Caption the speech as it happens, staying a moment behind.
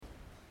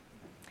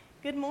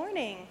Good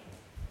morning.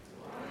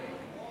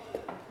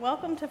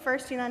 Welcome to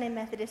First United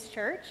Methodist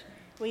Church.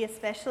 We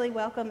especially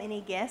welcome any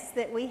guests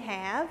that we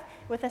have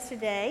with us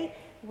today.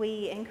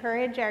 We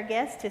encourage our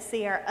guests to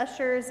see our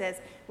ushers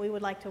as we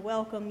would like to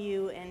welcome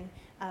you, and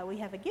we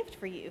have a gift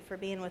for you for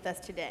being with us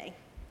today.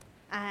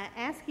 I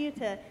ask you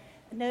to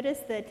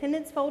notice the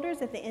attendance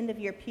folders at the end of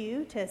your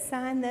pew, to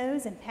sign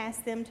those and pass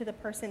them to the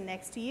person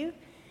next to you.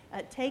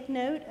 Take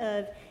note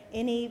of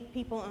any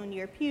people on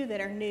your pew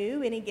that are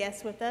new, any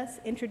guests with us.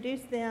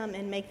 Introduce them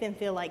and make them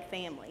feel like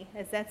family,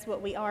 as that's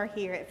what we are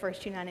here at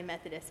First United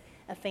Methodist,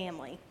 a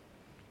family.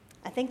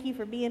 I thank you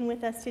for being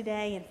with us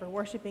today and for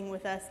worshiping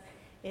with us.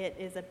 It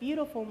is a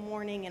beautiful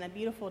morning and a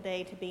beautiful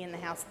day to be in the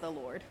house of the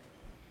Lord.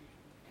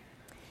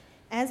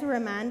 As a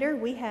reminder,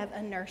 we have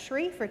a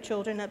nursery for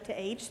children up to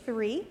age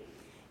 3.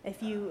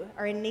 If you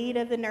are in need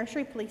of the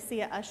nursery, please see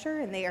an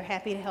usher, and they are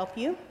happy to help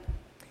you.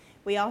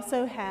 We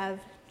also have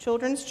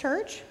children's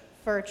church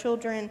for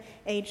children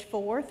age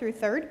 4 through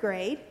 3rd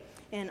grade,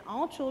 and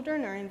all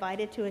children are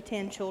invited to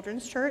attend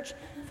children's church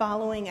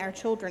following our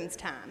children's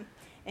time.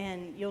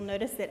 And you'll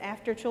notice that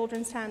after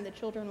children's time, the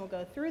children will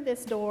go through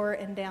this door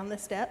and down the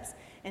steps,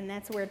 and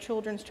that's where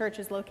children's church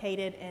is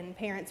located, and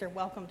parents are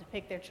welcome to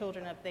pick their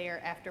children up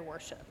there after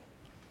worship.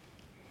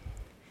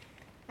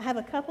 I have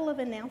a couple of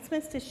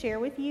announcements to share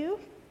with you.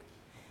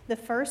 The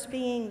first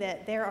being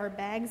that there are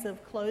bags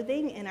of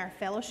clothing in our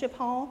fellowship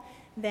hall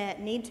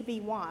that need to be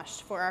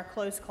washed for our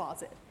clothes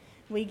closet.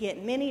 We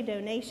get many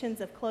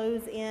donations of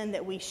clothes in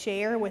that we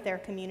share with our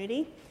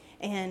community,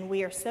 and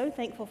we are so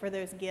thankful for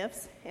those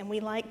gifts, and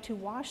we like to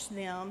wash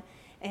them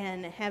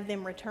and have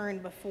them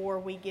returned before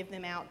we give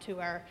them out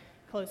to our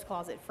clothes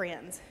closet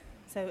friends.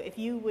 So if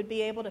you would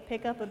be able to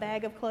pick up a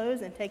bag of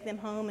clothes and take them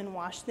home and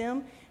wash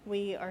them,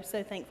 we are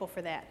so thankful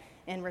for that,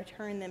 and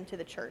return them to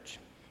the church.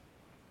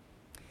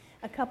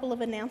 A couple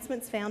of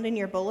announcements found in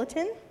your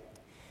bulletin.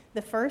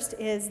 The first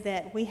is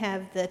that we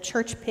have the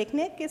church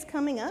picnic is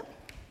coming up.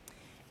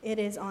 It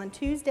is on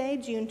Tuesday,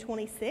 June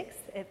 26th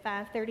at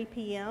 5:30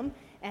 p.m.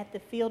 at the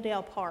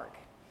Fieldale Park.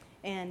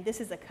 And this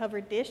is a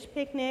covered dish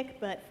picnic,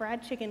 but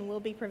fried chicken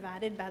will be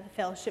provided by the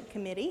fellowship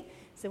committee.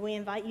 So we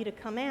invite you to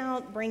come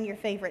out, bring your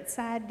favorite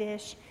side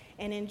dish,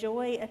 and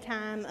enjoy a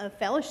time of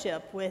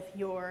fellowship with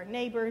your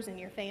neighbors and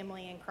your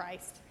family in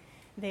Christ.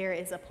 There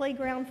is a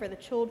playground for the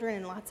children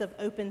and lots of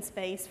open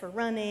space for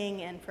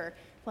running and for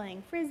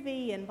playing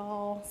frisbee and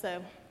ball,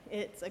 so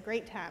it's a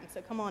great time,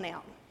 so come on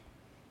out.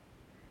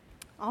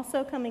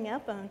 Also coming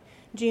up on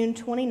June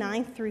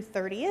 29th through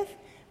 30th,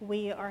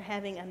 we are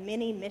having a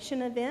mini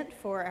mission event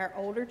for our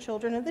older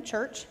children of the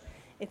church.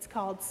 It's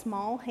called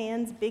Small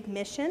Hands Big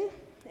Mission,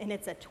 and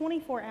it's a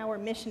 24-hour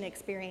mission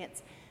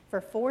experience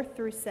for 4th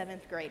through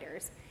 7th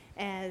graders.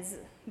 As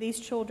these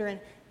children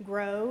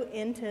grow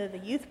into the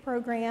youth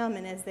program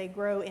and as they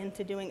grow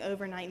into doing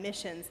overnight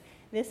missions,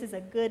 this is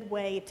a good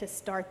way to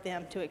start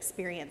them to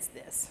experience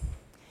this.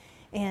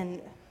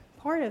 And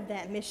part of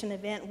that mission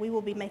event, we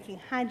will be making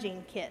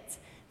hygiene kits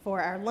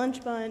for our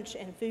lunch bunch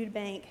and food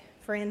bank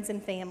friends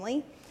and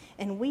family,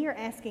 and we are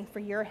asking for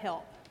your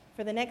help.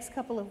 For the next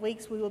couple of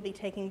weeks, we will be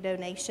taking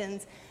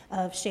donations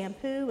of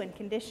shampoo and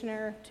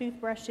conditioner,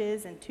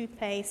 toothbrushes and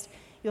toothpaste.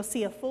 You'll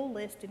see a full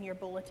list in your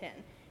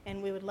bulletin,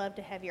 and we would love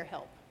to have your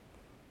help.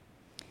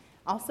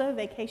 Also,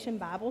 Vacation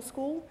Bible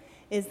School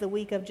is the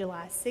week of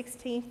July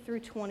 16th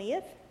through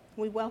 20th.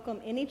 We welcome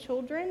any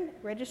children.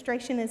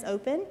 Registration is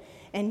open,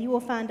 and you will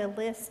find a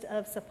list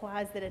of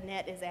supplies that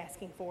Annette is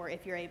asking for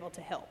if you're able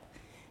to help.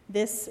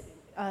 This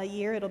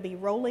year, it'll be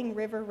Rolling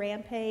River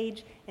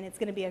Rampage, and it's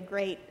going to be a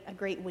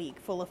great week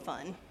full of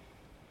fun.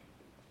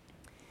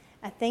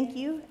 I thank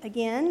you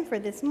again for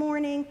this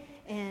morning,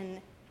 and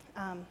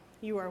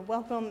you are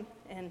welcome,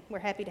 and we're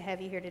happy to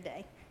have you here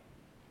today.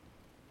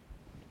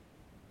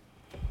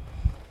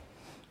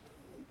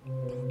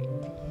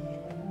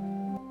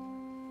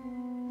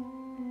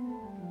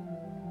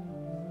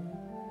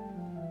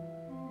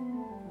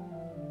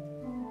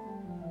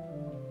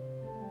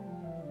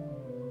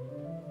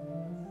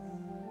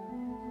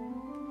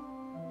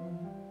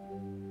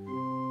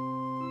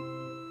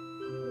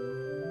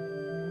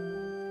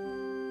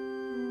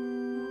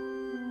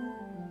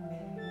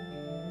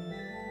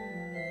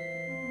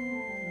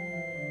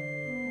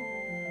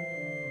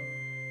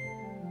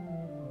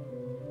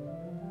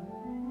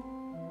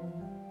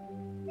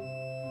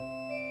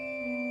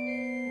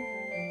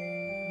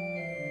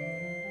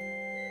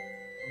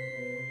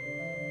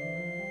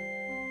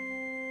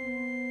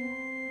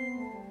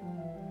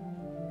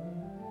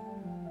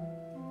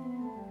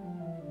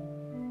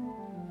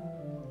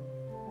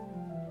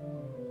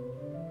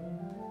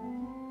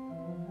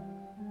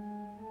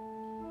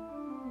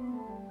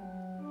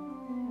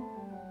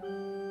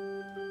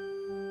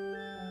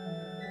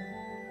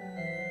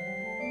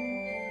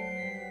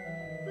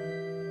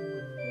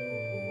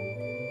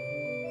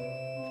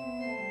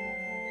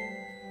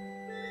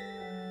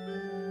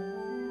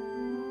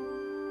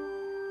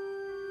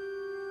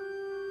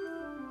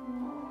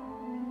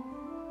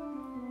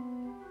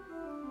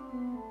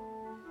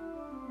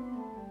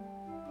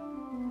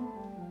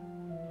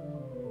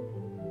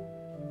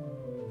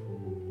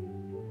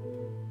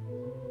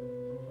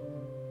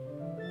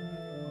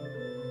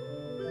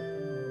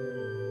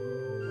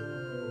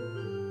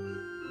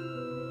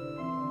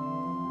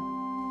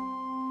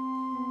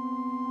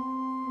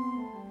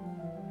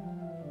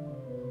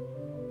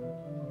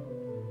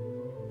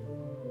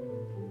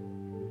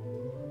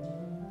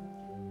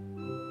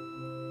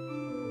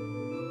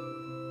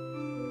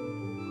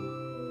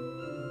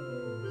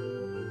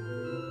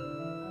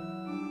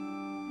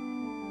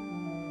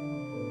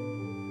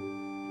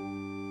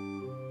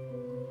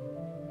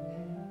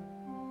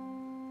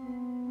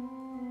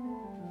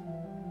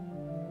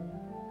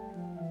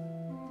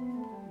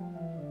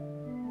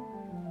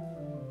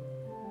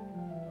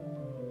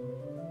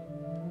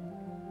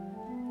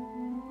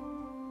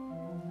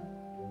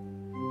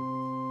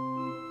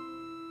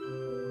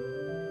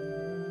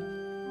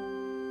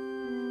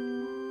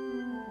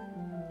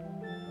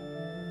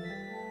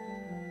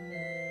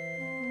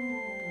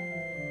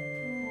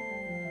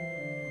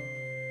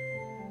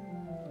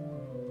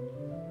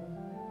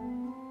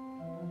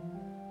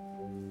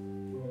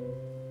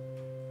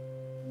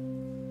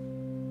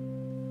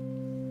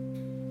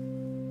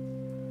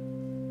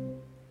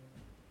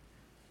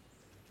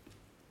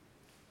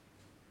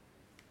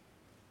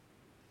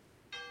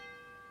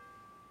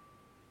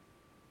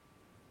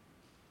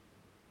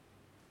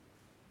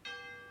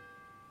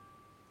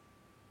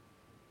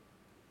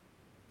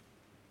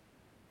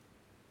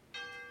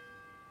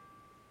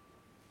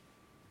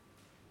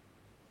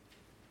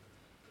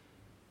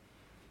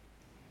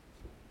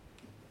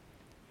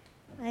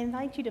 I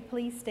invite you to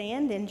please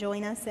stand and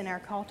join us in our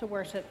call to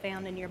worship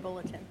found in your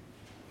bulletin.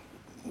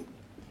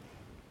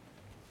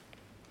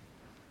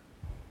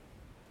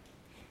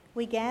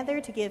 We gather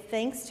to give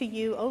thanks to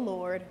you, O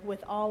Lord,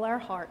 with all our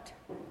heart.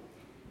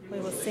 We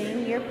will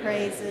sing your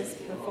praises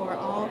before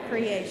all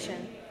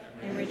creation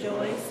and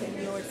rejoice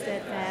in your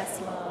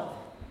steadfast love.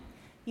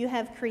 You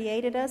have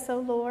created us, O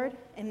Lord,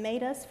 and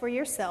made us for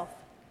yourself.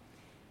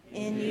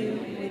 In you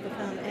we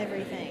become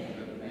everything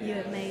you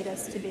have made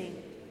us to be.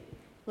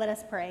 Let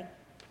us pray.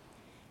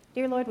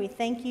 Dear Lord, we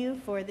thank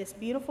you for this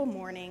beautiful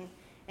morning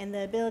and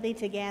the ability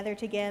to gather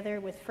together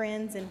with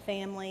friends and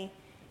family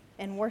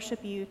and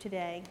worship you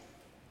today.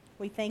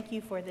 We thank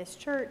you for this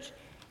church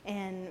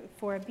and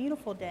for a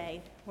beautiful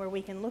day where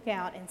we can look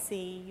out and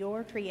see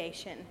your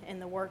creation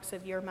and the works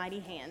of your mighty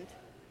hand.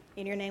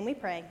 In your name we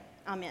pray.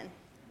 Amen.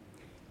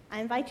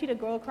 I invite you to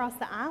go across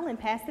the aisle and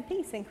pass the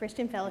peace in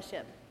Christian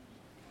fellowship.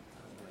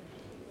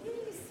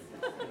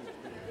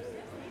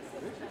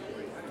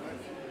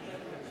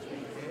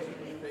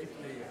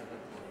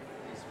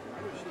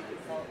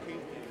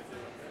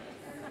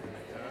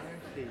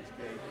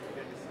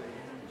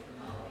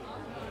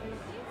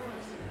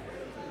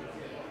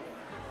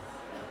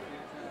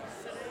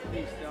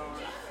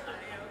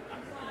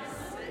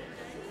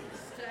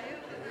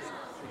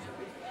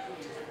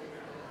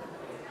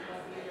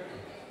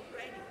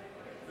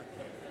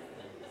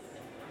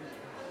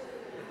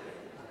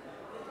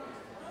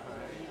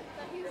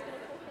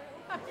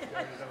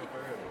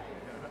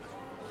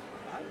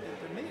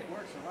 To me, it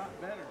works a lot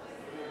better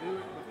to do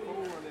it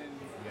before than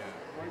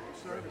wait for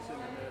service in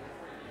the middle.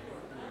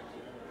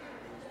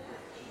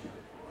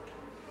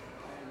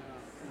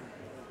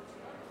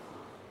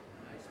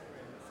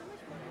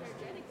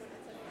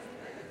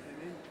 And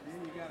then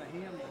you got a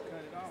hymn to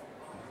cut it off.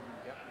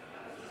 Yep.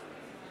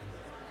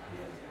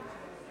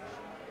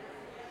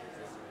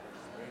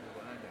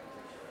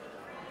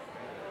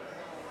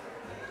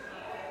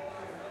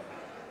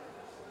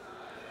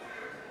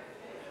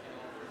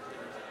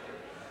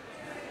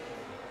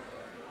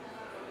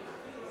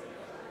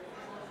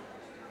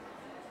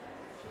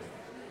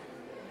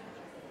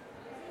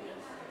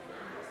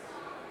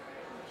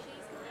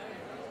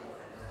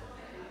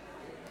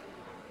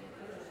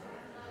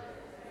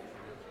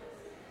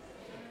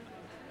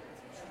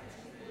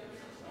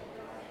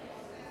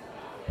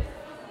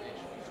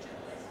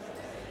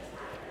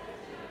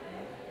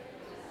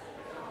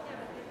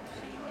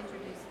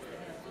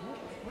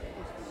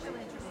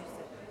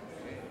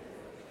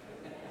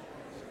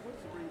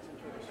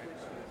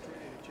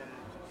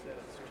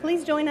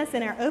 Please join us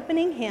in our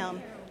opening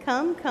hymn,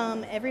 Come,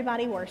 Come,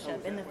 Everybody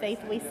Worship, in the faith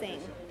we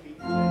sing.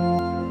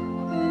 Come,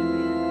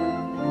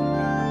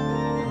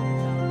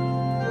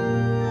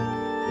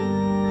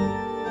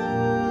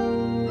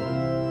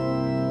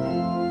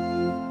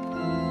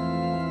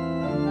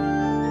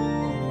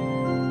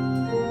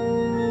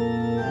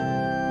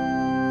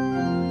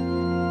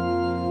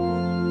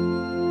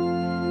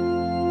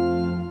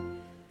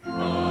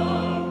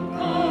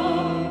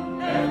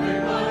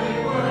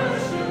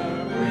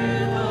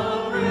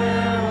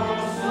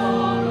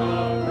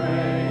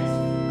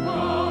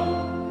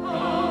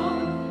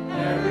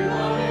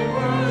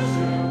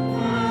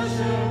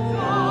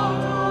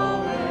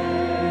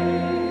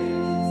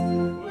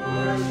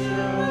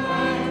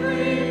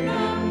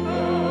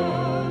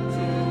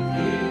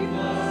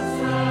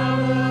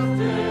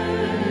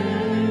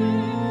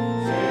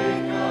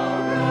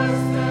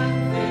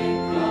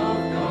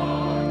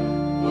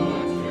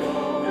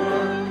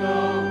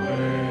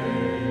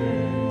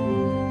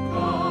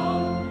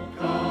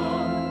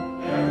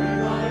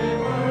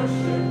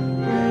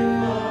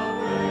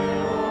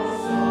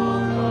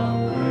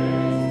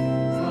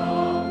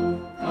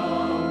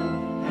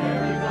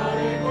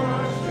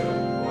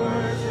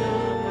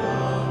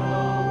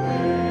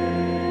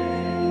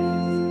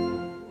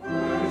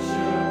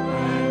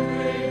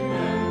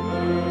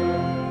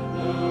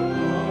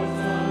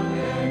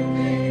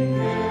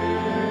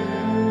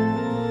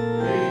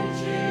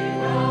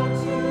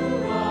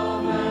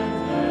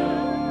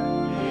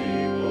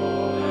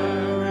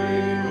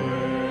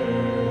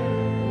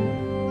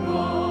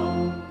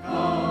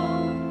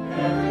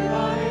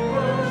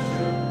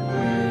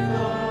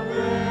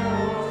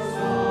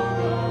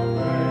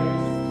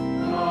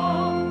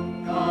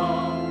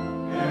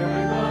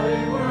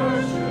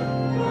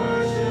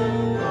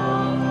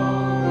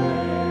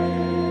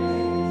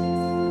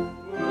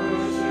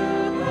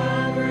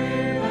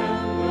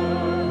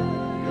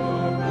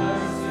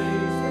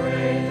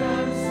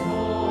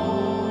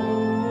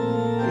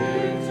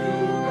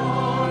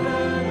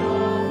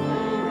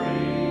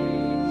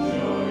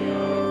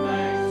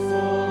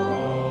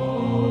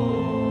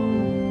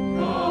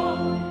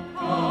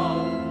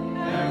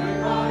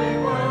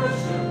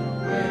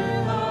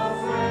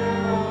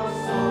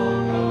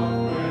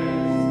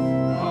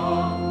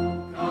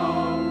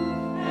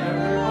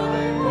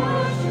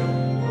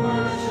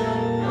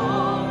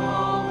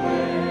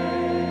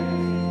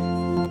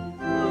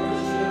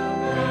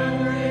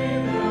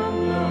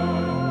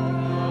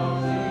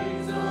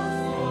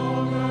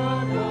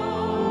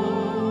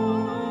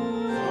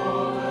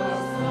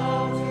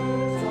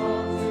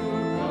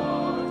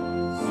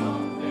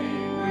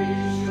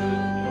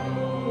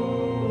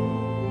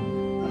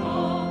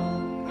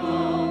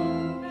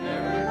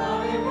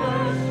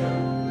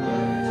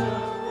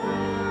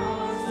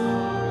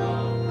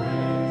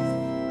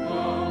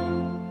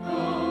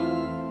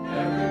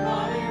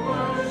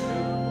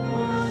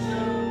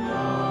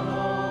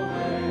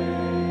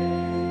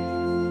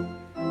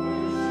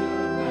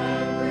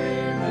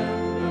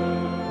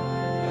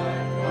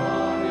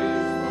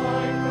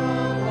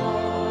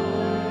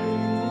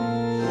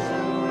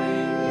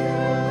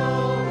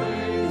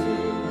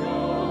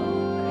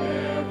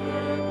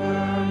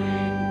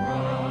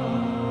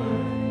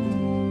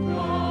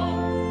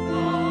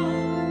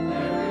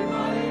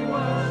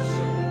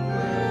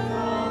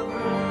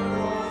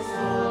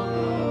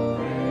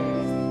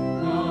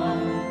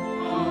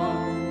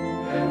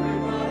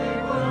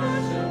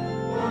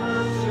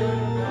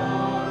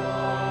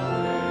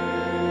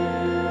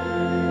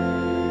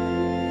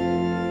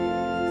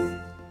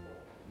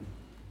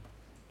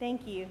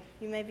 Thank you.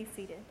 You may be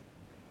seated.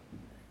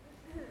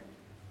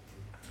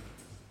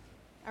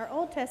 Our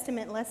Old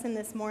Testament lesson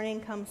this morning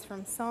comes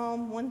from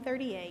Psalm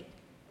 138.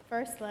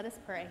 First, let us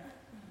pray.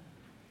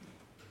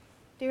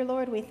 Dear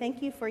Lord, we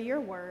thank you for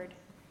your word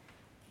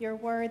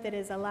that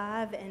is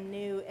alive and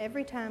new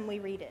every time we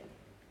read it.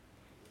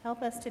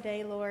 Help us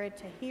today, Lord,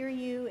 to hear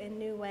you in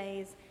new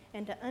ways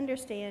and to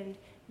understand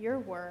your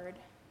word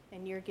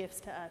and your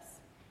gifts to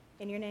us.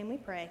 In your name we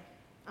pray.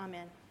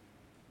 Amen.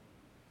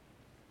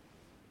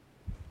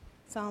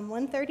 Psalm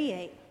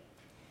 138.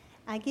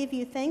 I give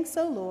you thanks,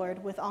 O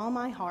Lord, with all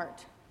my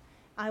heart.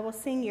 I will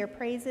sing your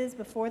praises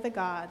before the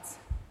gods.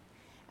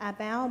 I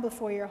bow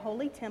before your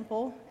holy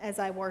temple as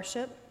I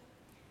worship.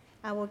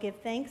 I will give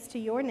thanks to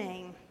your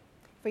name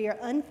for your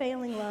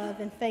unfailing love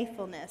and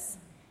faithfulness,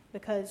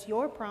 because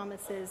your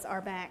promises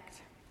are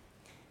backed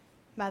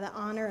by the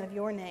honor of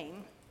your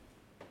name.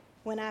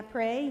 When I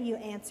pray, you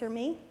answer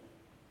me.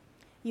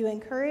 You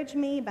encourage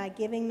me by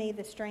giving me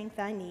the strength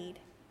I need.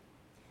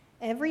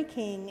 Every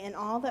king in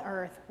all the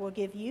earth will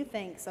give you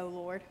thanks, O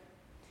Lord,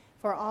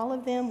 for all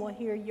of them will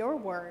hear your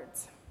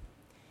words.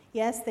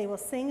 Yes, they will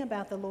sing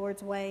about the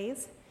Lord's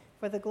ways,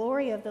 for the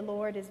glory of the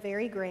Lord is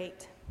very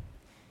great.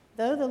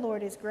 Though the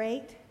Lord is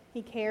great,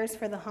 he cares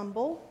for the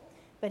humble,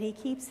 but he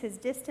keeps his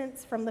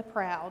distance from the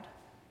proud.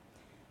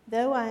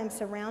 Though I am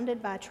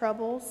surrounded by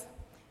troubles,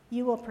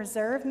 you will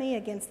preserve me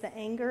against the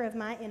anger of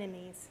my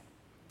enemies.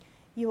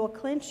 You will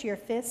clench your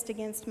fist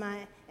against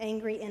my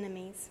angry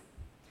enemies.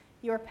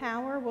 Your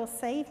power will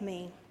save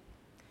me.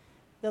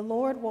 The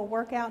Lord will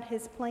work out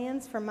his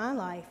plans for my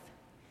life.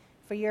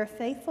 For your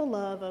faithful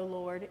love, O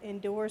Lord,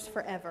 endures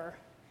forever.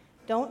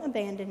 Don't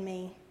abandon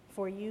me,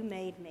 for you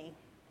made me.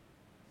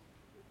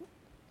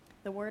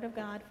 The word of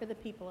God for the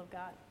people of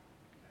God.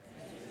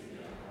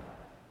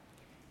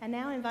 I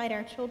now invite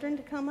our children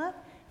to come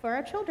up for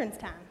our children's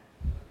time.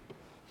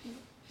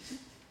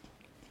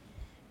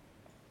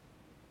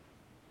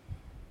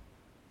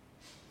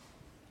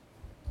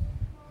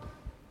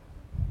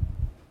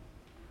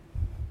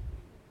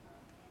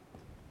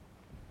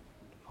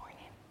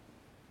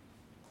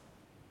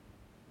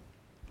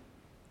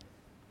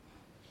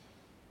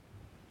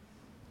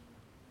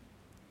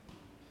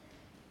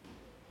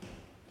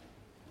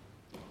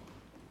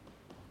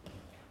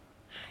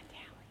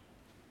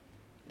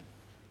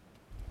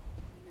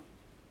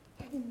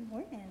 Good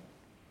morning.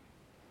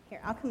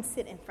 Here, I'll come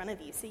sit in front of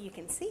you so you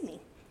can see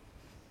me.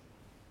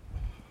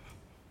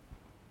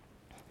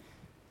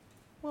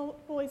 Well,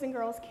 boys and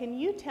girls, can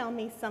you tell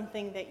me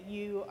something that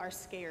you are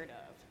scared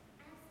of?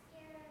 I'm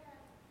scared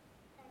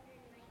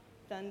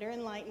of thunder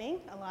and lightning. Thunder and lightning.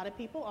 A lot of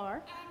people are.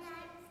 And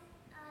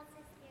I'm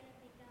also scared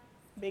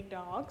of big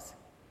dogs. Big dogs.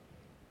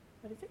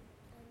 What is it?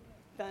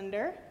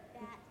 Thunder.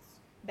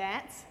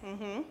 Thunder. Bats.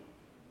 Bats.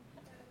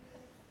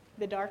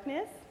 The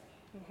darkness.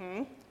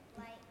 Lightning.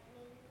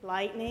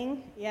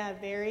 Lightning. Yeah,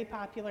 very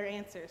popular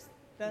answers.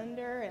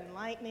 Thunder and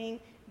lightning,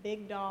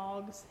 big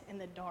dogs, and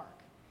the dark.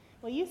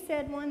 Well, you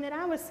said one that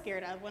I was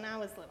scared of when I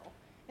was little,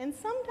 and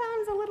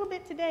sometimes a little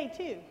bit today,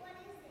 too. What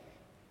is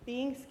it?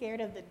 Being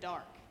scared of the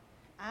dark.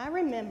 I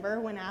remember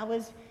when I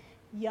was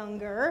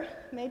younger,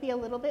 maybe a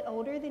little bit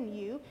older than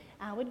you,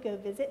 I would go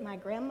visit my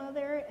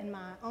grandmother and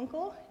my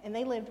uncle, and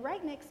they lived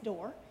right next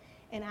door,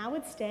 and I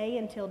would stay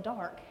until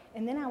dark,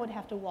 and then I would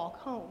have to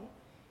walk home.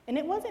 And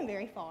it wasn't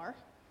very far,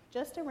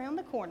 just around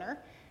the corner,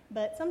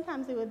 but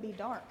sometimes it would be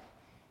dark,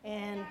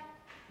 and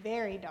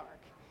very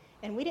dark.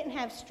 And we didn't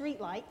have street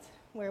lights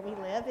where we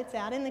live. It's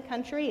out in the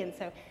country, and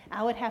so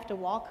I would have to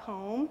walk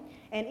home.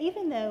 And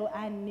even though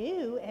I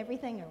knew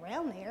everything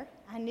around there,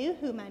 I knew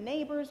who my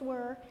neighbors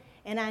were,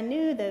 and I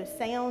knew those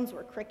sounds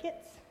were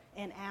crickets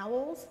and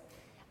owls,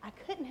 I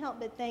couldn't help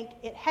but think,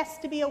 it has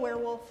to be a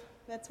werewolf.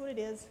 That's what it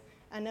is.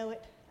 I know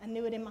it. I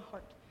knew it in my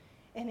heart.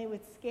 And it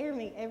would scare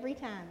me every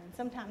time, and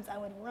sometimes I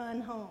would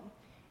run home.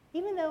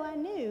 Even though I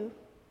knew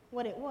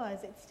what it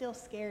was, it still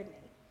scared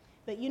me.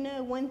 But you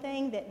know one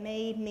thing that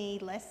made me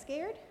less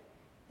scared?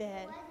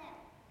 That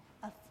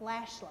a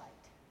flashlight.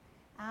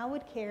 I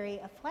would carry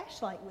a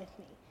flashlight with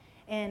me.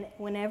 And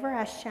whenever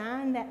I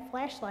shined that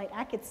flashlight,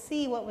 I could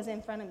see what was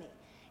in front of me.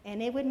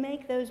 And it would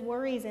make those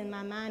worries in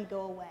my mind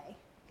go away.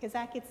 Because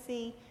I could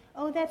see,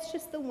 oh, that's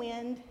just the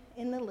wind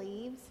in the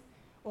leaves.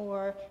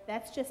 Or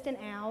that's just an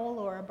owl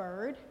or a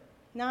bird.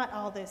 Not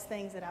all those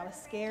things that I was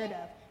scared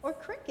of. Or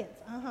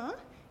crickets,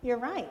 You're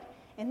right.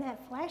 And that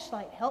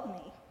flashlight helped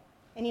me.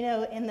 And you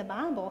know, in the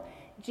Bible,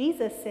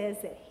 Jesus says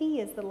that he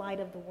is the light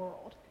of the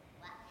world.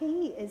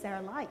 He is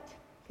our light.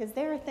 Because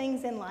there are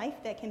things in life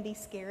that can be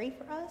scary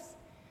for us.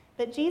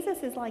 But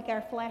Jesus is like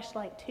our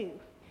flashlight too.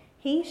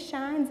 He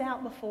shines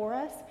out before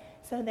us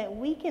so that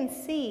we can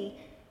see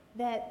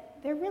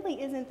that there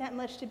really isn't that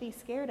much to be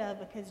scared of,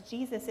 because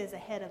Jesus is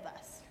ahead of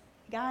us,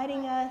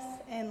 guiding us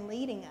and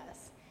leading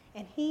us.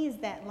 And he's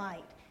that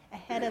light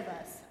ahead of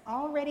us,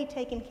 already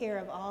taking care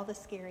of all the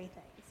scary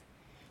things.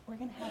 We're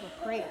going to have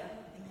a prayer,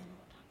 and then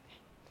we'll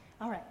talk.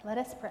 All right, let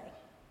us pray.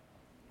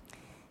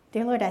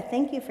 Dear Lord, I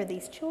thank you for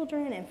these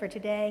children and for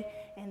today,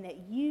 and that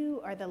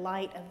you are the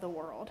light of the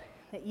world,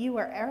 that you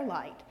are our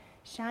light,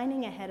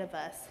 shining ahead of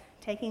us,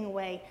 taking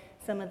away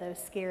some of those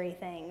scary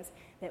things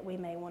that we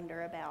may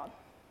wonder about.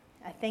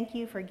 I thank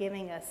you for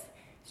giving us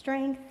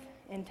strength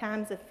in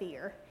times of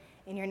fear.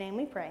 In your name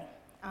we pray.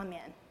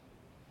 Amen.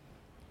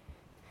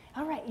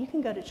 All right, you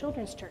can go to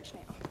Children's Church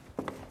now.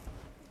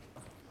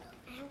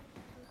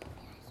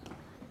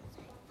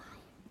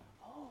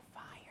 Oh,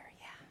 fire,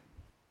 yeah.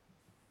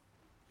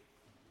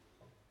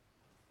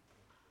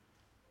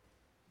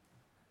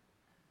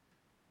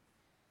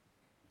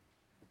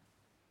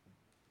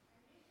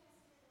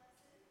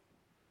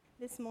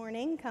 This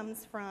morning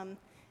comes from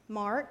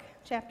Mark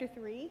chapter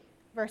 3,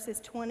 verses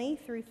 20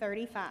 through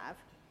 35.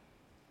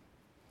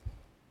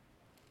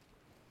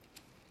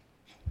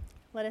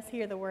 Let us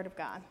hear the word of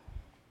God.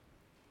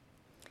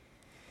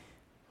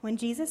 When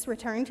Jesus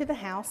returned to the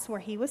house where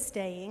he was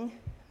staying,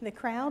 the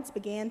crowds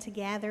began to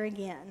gather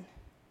again,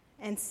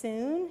 and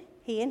soon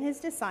he and his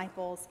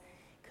disciples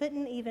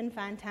couldn't even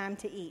find time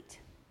to eat.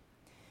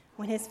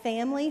 When his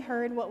family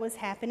heard what was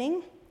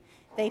happening,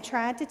 they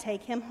tried to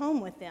take him home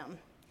with them.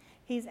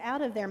 "He's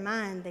out of their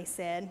mind," they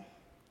said.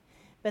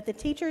 But the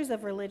teachers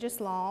of religious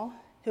law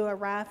who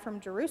arrived from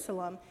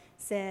Jerusalem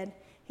said,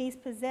 "He's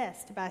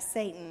possessed by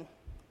Satan,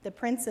 the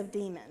prince of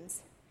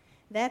demons.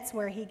 That's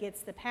where he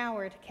gets the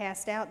power to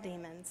cast out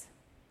demons."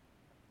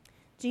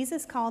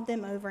 Jesus called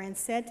them over and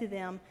said to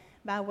them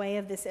by way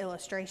of this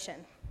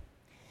illustration,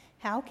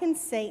 "How can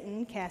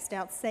Satan cast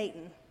out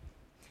Satan?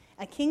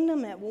 A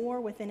kingdom at war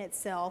within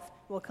itself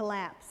will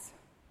collapse.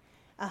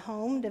 A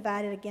home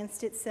divided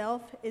against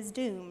itself is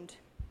doomed.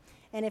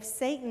 And if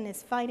Satan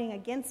is fighting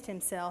against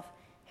himself,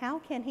 how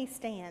can he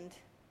stand?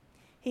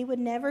 He would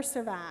never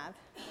survive.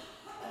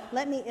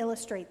 Let me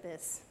illustrate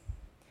this.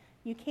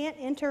 You can't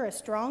enter a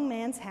strong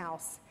man's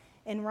house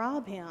and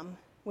rob him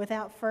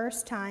without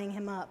first tying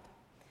him up.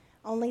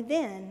 Only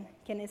then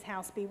can his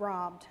house be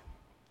robbed.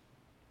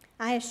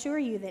 I assure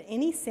you that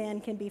any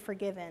sin can be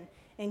forgiven,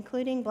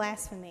 including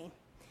blasphemy.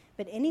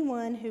 But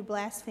anyone who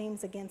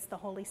blasphemes against the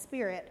Holy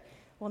Spirit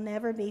will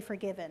never be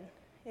forgiven.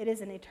 It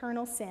is an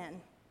eternal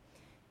sin."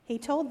 He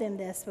told them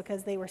this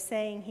because they were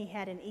saying he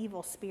had an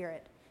evil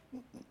spirit.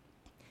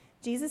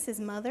 Jesus'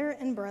 mother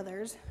and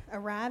brothers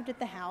arrived at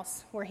the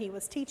house where he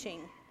was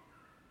teaching.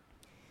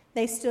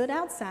 They stood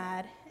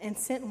outside and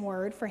sent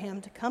word for him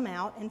to come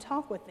out and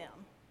talk with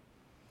them.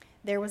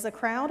 There was a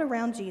crowd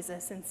around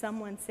Jesus, and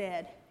someone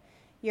said,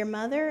 "Your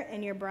mother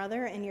and your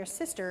brother and your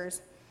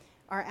sisters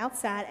are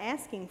outside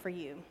asking for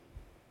you."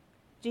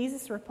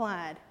 Jesus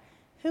replied,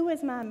 "Who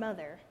is my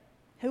mother?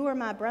 Who are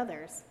my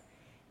brothers?"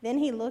 Then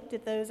he looked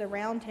at those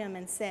around him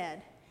and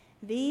said,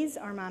 "These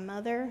are my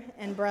mother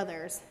and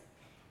brothers.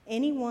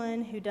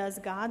 Anyone who does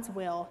God's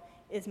will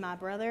is my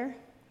brother,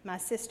 my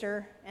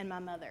sister, and my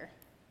mother."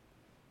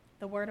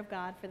 The word of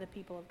God for the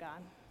people of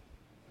God.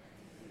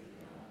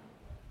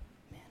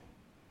 Amen.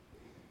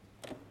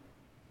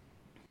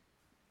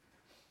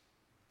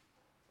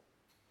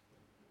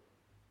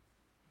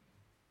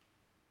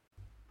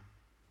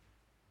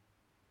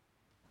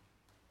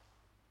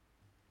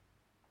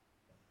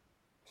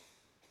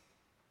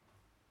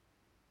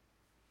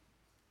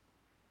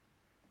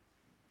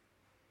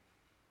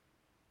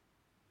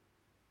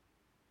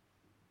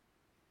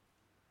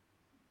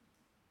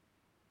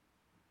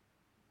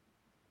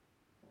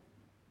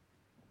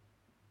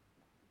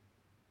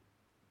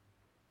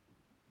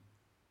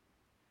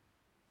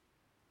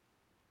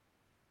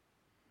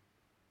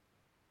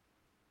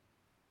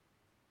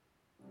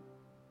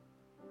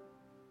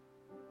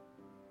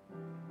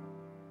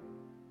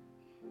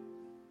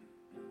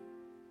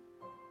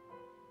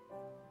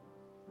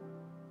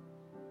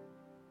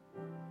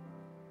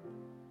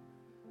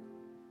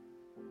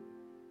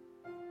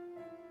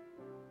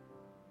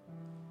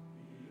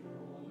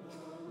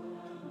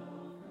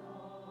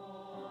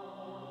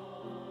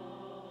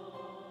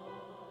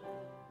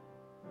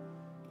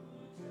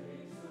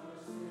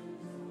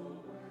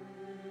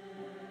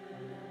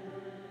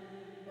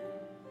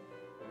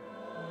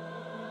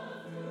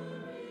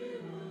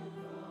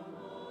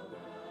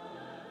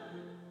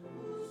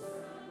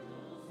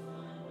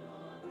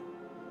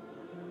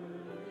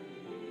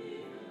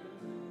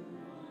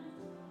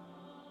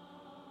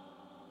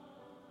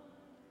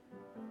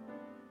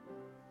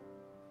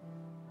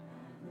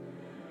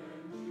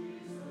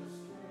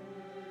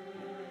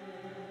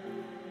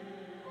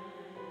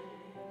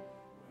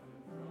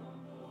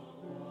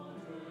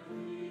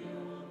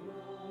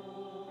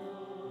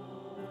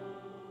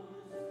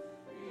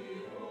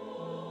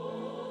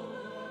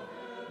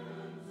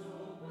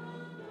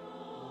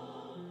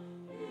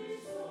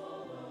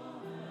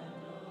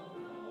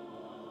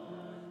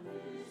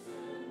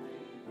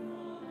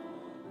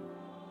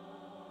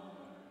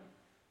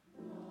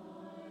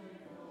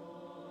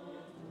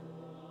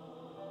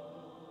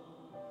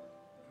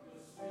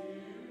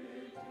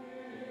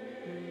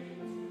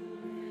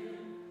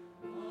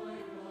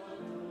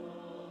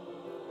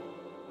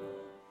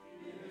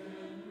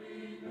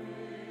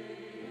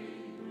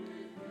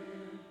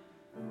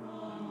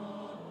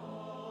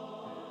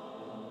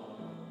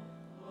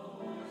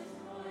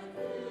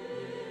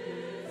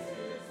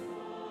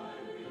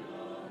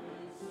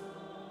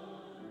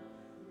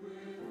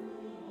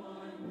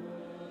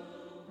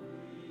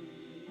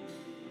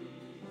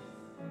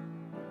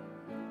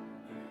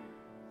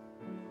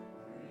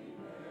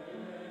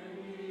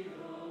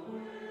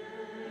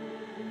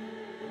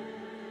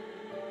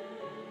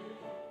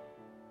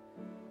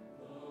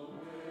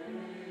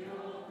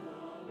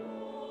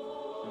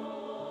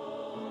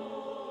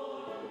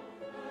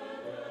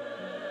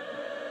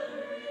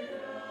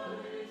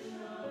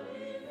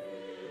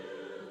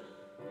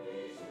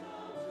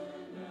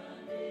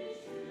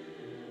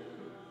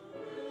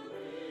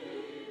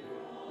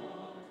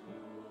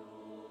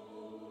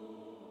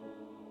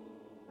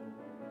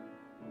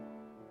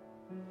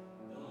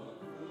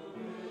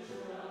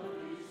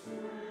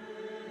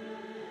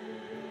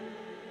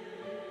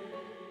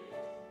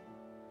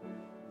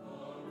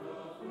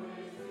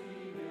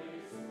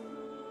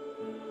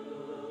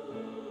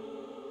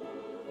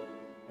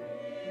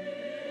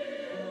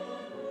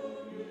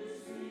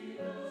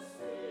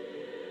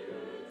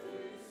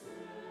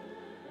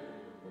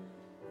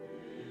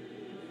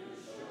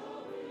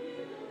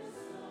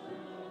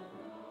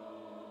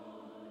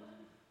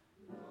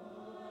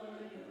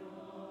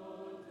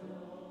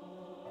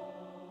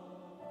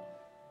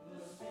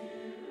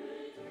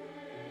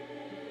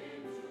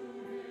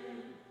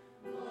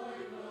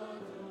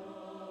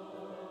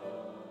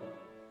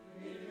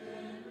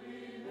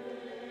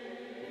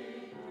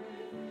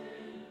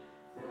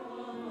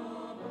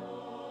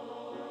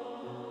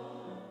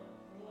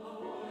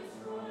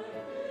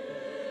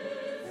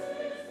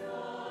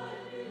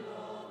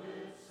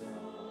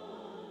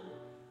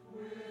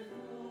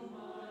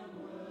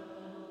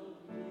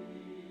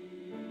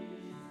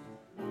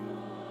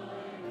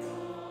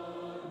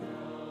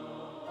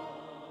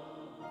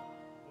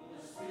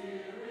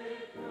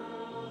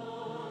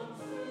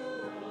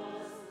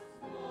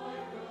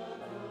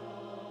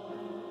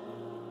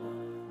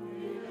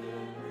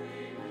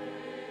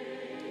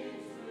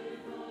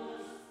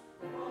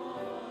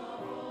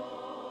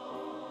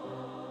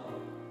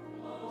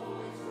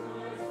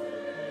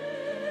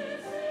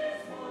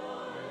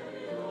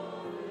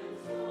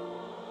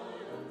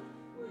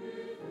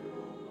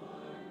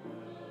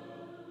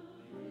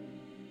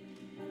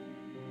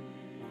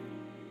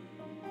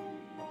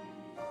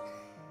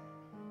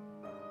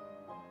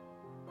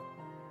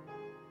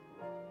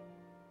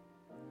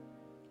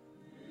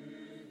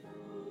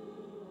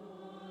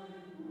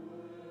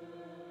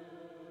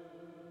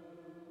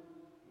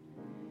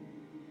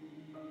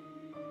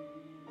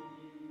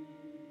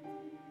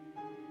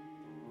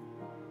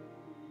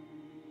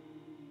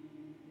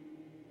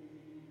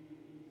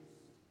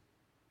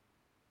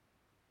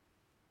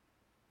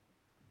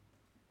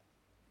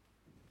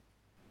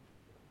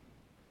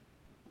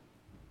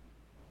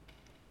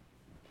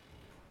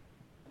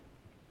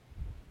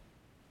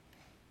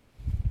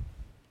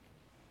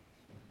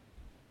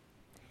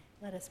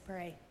 Let us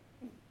pray.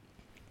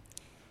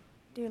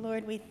 Dear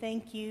Lord, we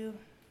thank you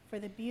for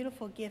the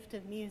beautiful gift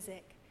of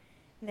music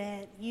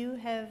that you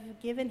have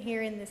given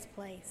here in this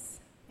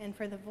place, and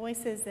for the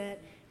voices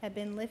that have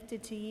been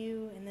lifted to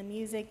you and the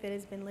music that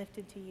has been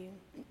lifted to you.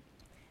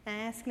 I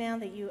ask now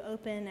that you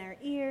open our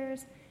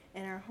ears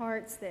and our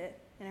hearts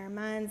and our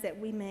minds that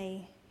we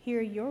may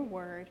hear your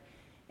word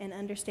and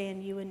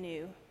understand you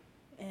anew.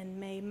 And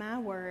may my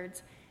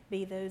words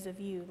be those of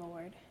you,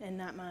 Lord, and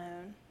not my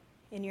own.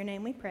 In your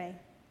name we pray.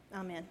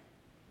 Amen.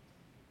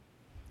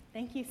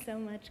 Thank you so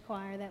much,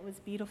 choir. That was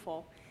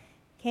beautiful.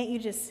 Can't you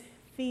just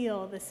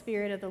feel the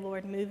Spirit of the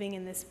Lord moving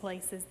in this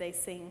place as they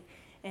sing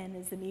and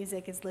as the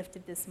music is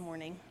lifted this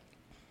morning?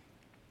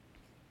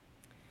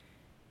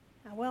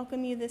 I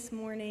welcome you this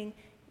morning.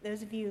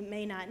 Those of you who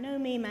may not know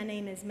me, my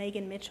name is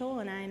Megan Mitchell,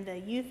 and I'm the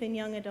youth and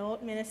young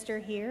adult minister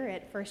here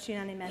at First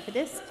United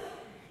Methodist.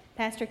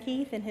 Pastor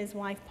Keith and his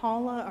wife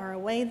Paula are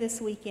away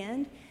this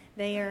weekend.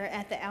 They are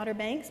at the Outer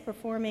Banks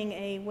performing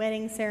a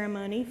wedding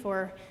ceremony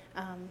for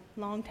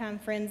longtime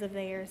friends of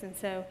theirs, and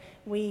so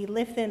we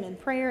lift them in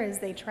prayer as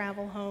they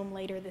travel home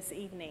later this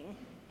evening.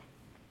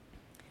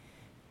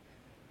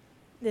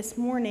 This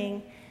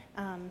morning,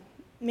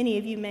 many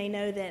of you may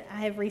know that I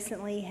have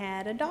recently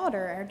had a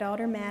daughter. Our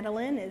daughter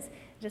Madeline is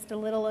just a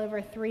little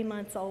over 3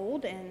 months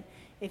old, and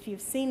if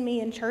you've seen me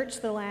in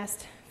church the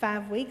last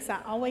 5 weeks,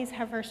 I always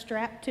have her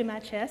strapped to my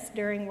chest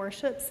during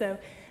worship. So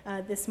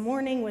this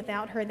morning,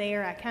 without her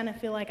there, I kind of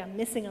feel like I'm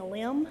missing a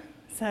limb.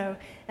 So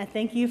I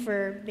thank you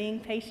for being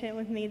patient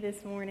with me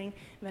this morning,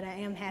 but I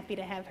am happy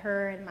to have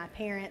her and my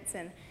parents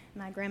and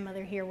my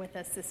grandmother here with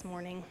us this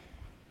morning.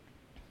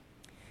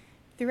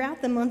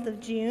 Throughout the month of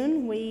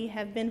June, we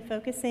have been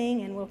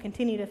focusing and will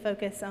continue to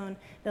focus on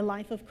the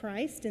life of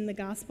Christ in the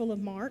Gospel of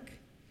Mark.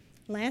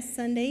 Last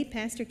Sunday,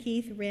 Pastor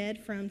Keith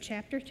read from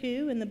chapter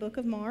 2 in the book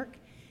of Mark,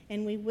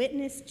 and we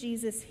witnessed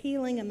Jesus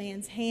healing a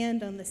man's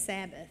hand on the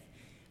Sabbath,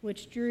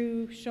 which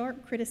drew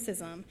sharp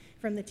criticism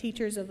from the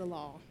teachers of the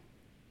law.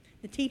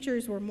 The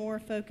teachers were more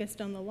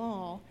focused on the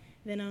law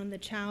than on the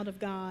child of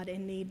God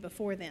in need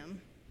before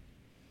them.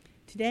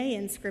 Today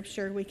in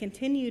Scripture, we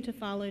continue to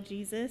follow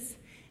Jesus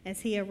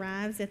as he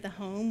arrives at the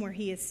home where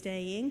he is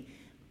staying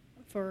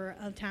for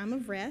a time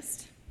of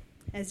rest.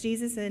 As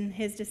Jesus and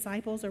his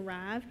disciples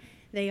arrive,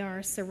 they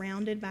are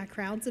surrounded by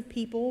crowds of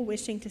people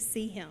wishing to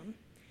see him.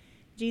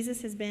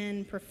 Jesus has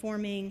been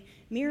performing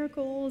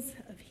miracles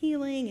of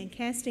healing and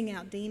casting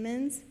out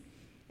demons.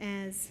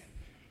 As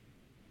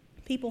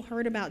people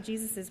heard about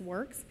Jesus'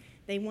 works,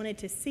 they wanted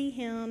to see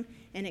him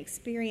and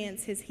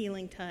experience his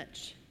healing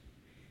touch.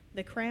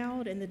 The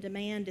crowd and the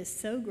demand is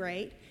so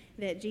great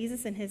that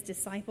Jesus and his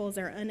disciples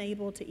are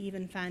unable to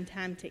even find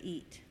time to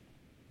eat.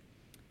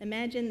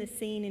 Imagine the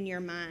scene in your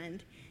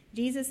mind.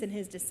 Jesus and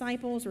his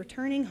disciples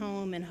returning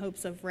home in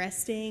hopes of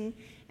resting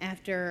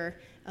after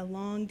a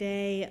long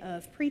day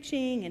of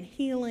preaching and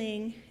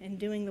healing and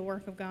doing the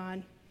work of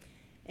God.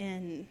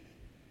 And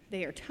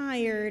they are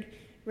tired,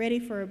 ready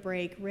for a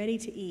break, ready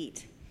to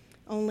eat,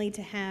 only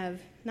to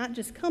have not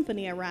just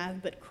company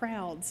arrive, but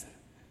crowds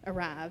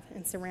arrive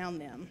and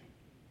surround them.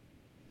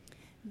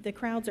 The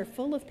crowds are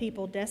full of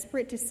people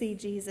desperate to see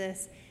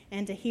Jesus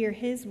and to hear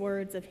his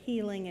words of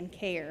healing and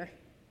care.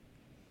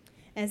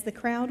 As the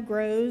crowd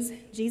grows,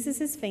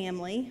 Jesus'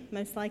 family,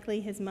 most likely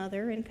his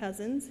mother and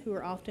cousins, who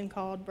are often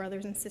called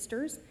brothers and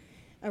sisters,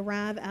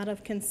 arrive out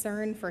of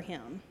concern for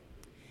him.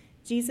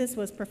 Jesus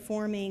was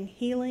performing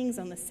healings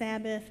on the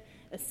Sabbath,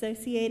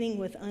 associating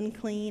with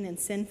unclean and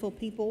sinful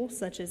people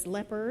such as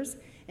lepers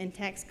and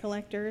tax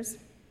collectors,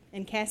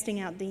 and casting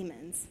out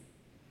demons.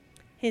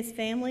 His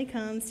family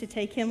comes to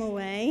take him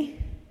away.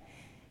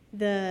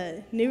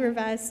 The New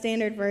Revised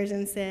Standard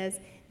Version says,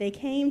 they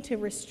came to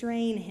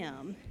restrain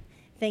him,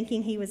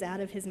 thinking he was out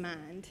of his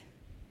mind.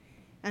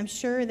 I'm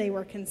sure they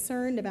were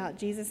concerned about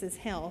Jesus'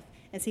 health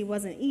as he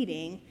wasn't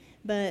eating,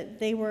 but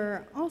they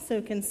were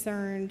also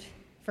concerned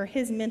for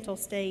his mental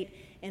state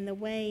and the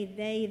way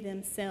they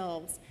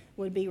themselves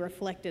would be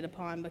reflected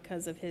upon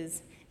because of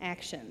his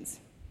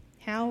actions.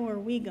 How are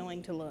we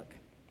going to look?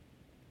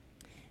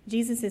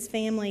 Jesus'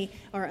 family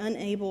are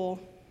unable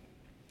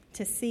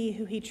to see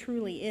who he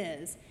truly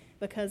is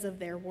because of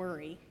their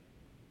worry.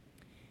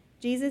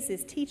 Jesus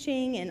is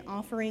teaching and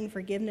offering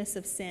forgiveness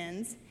of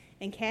sins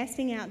and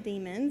casting out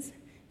demons,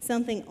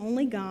 something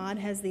only God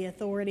has the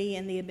authority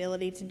and the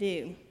ability to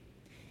do.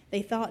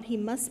 They thought he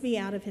must be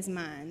out of his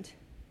mind.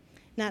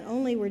 Not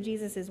only were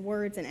Jesus'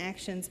 words and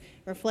actions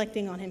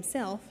reflecting on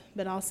himself,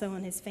 but also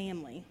on his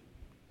family.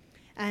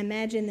 I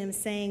imagine them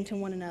saying to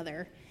one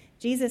another,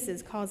 Jesus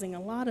is causing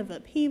a lot of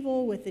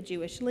upheaval with the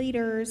Jewish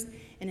leaders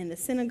and in the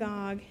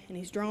synagogue, and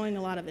he's drawing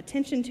a lot of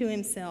attention to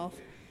himself.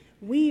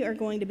 We are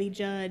going to be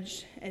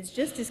judged as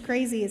just as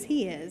crazy as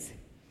he is.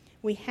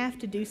 We have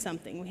to do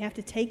something. We have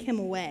to take him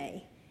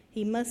away.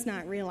 He must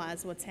not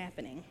realize what's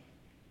happening.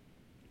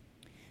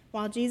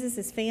 While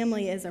Jesus'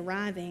 family is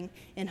arriving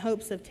in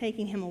hopes of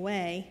taking him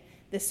away,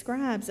 the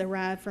scribes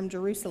arrive from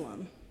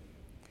Jerusalem.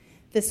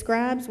 The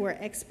scribes were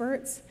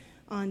experts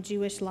on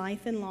Jewish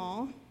life and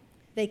law.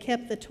 They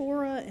kept the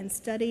Torah and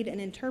studied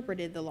and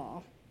interpreted the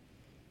law.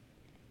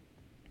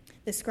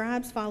 The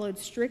scribes followed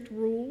strict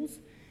rules,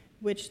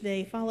 which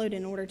they followed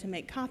in order to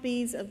make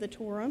copies of the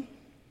Torah.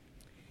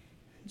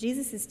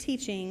 Jesus is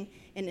teaching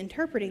and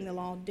interpreting the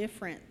law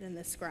different than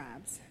the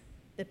scribes,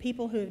 the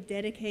people who have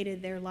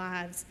dedicated their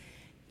lives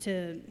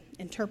to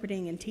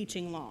interpreting and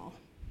teaching law.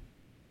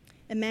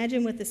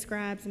 Imagine what the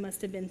scribes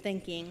must have been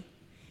thinking.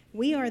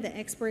 We are the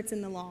experts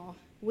in the law.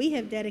 We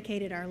have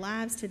dedicated our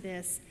lives to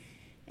this,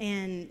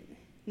 and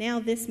now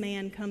this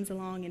man comes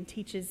along and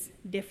teaches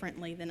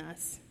differently than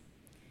us.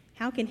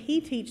 How can he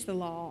teach the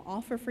law,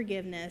 offer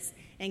forgiveness,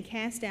 and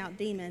cast out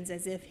demons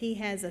as if he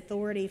has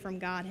authority from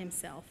God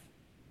himself?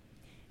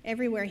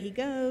 Everywhere he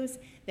goes,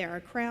 there are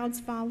crowds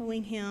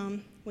following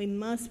him. We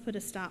must put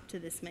a stop to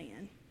this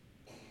man.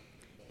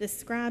 The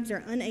scribes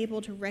are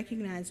unable to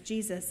recognize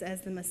Jesus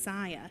as the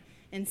Messiah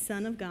and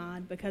Son of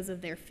God because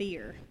of their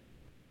fear.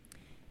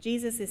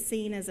 Jesus is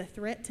seen as a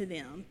threat to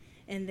them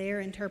and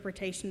their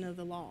interpretation of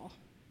the law,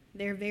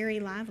 their very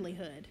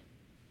livelihood.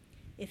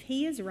 If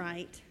he is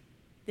right,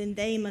 then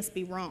they must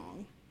be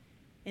wrong,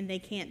 and they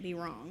can't be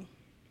wrong.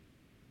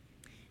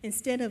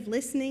 Instead of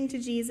listening to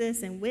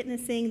Jesus and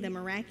witnessing the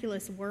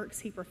miraculous works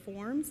he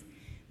performs,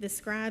 the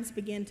scribes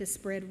begin to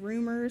spread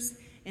rumors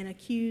and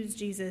accuse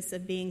Jesus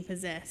of being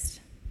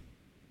possessed.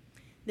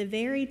 The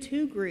very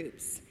two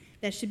groups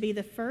that should be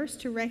the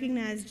first to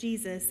recognize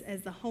Jesus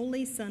as the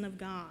Holy Son of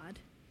God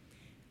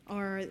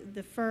are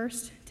the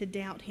first to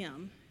doubt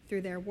him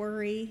through their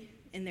worry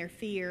and their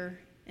fear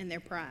and their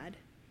pride.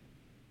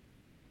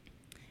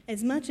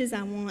 As much as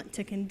I want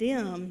to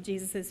condemn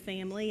Jesus'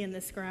 family and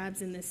the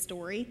scribes in this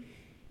story,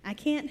 I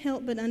can't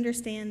help but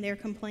understand their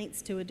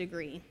complaints to a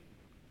degree.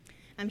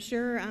 I'm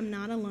sure I'm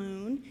not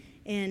alone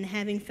in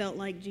having felt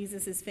like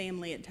Jesus'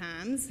 family at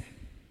times,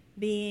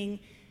 being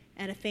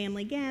at a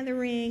family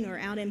gathering or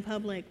out in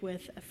public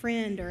with a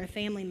friend or a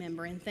family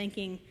member and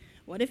thinking,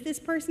 what if this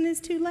person is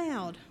too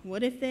loud?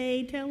 What if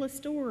they tell a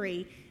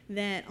story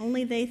that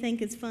only they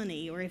think is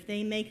funny, or if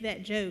they make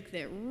that joke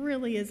that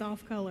really is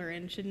off color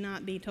and should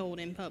not be told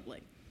in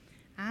public?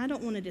 I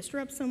don't want to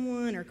disrupt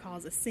someone or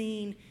cause a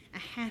scene. I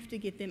have to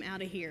get them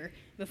out of here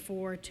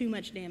before too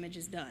much damage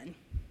is done.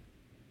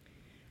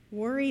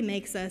 Worry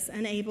makes us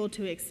unable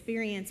to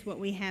experience what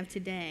we have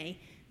today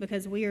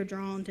because we are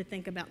drawn to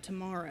think about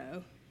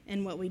tomorrow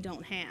and what we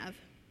don't have.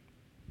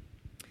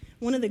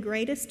 One of the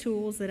greatest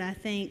tools that I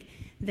think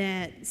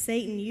that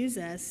Satan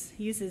uses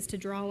to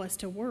draw us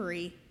to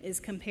worry is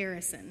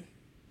comparison.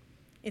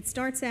 It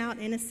starts out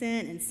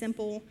innocent and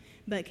simple,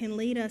 but can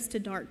lead us to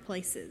dark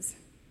places.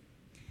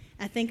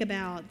 I think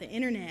about the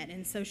internet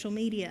and social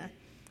media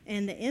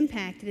and the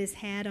impact it has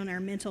had on our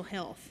mental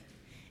health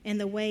and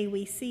the way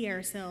we see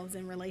ourselves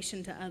in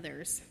relation to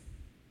others.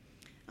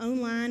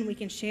 Online, we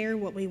can share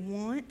what we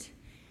want.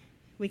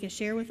 We can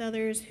share with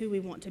others who we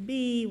want to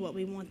be, what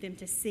we want them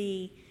to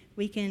see.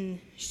 We can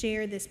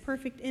share this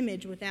perfect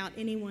image without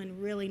anyone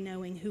really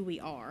knowing who we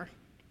are.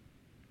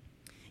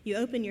 You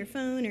open your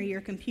phone or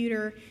your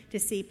computer to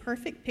see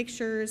perfect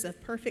pictures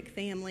of perfect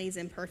families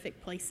in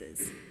perfect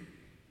places.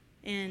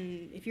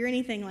 And if you're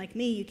anything like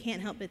me, you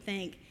can't help but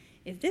think,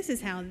 if this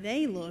is how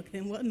they look,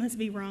 then what must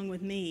be wrong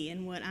with me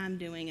and what I'm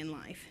doing in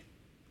life?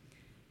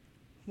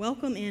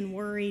 Welcome in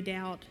worry,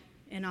 doubt,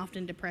 and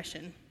often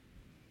depression.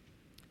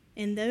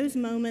 In those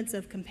moments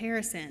of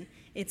comparison,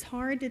 it's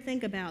hard to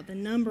think about the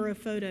number of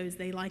photos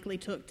they likely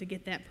took to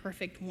get that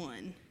perfect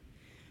one,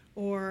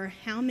 or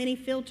how many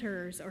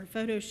filters or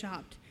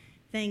photoshopped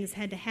things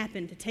had to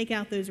happen to take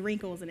out those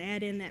wrinkles and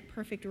add in that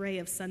perfect ray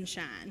of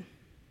sunshine,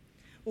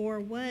 or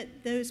what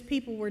those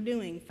people were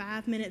doing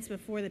 5 minutes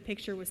before the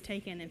picture was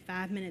taken and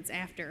 5 minutes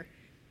after.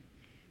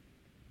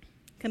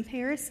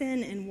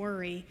 Comparison and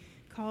worry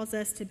cause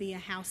us to be a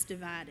house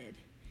divided,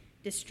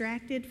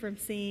 distracted from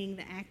seeing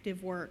the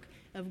active work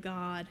of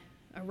God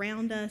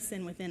around us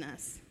and within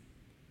us.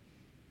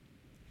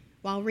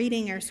 While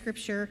reading our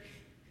scripture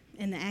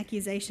and the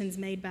accusations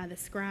made by the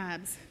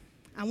scribes,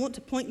 I want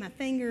to point my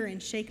finger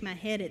and shake my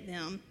head at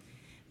them,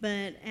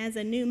 but as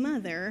a new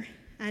mother,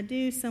 I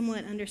do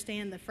somewhat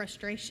understand the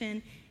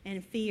frustration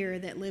and fear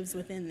that lives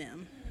within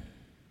them.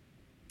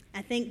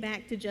 I think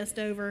back to just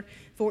over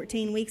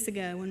 14 weeks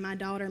ago when my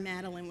daughter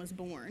Madeline was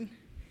born.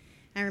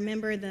 I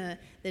remember the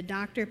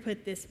doctor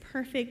put this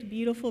perfect,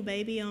 beautiful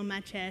baby on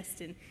my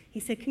chest, and he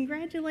said,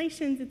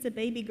 "Congratulations, it's a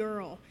baby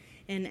girl."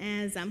 And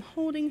as I'm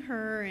holding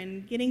her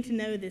and getting to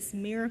know this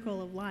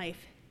miracle of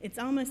life, it's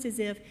almost as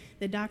if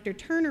the doctor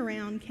turned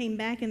around, came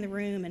back in the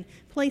room, and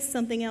placed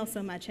something else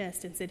on my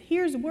chest and said,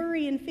 "Here's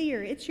worry and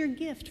fear. It's your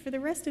gift for the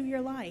rest of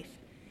your life."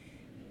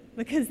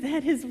 Because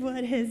that is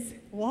what has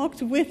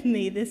walked with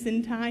me this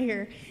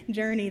entire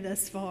journey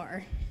thus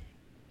far.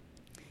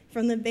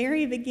 From the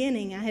very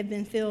beginning, I have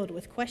been filled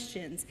with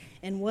questions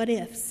and what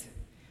ifs.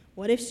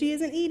 What if she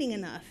isn't eating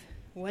enough?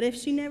 What if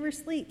she never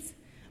sleeps?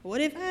 What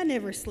if I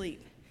never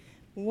sleep?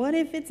 What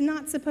if it's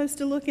not supposed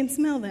to look and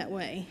smell that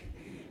way?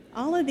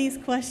 All of these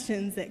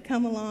questions that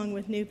come along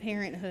with new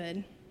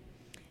parenthood.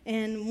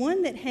 And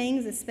one that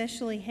hangs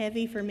especially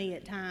heavy for me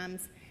at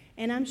times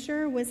and I'm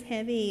sure was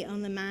heavy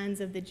on the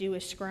minds of the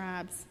Jewish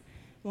scribes,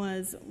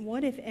 was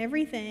what if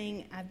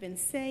everything I've been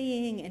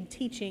saying and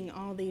teaching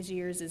all these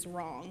years is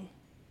wrong?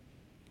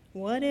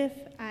 What if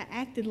I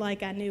acted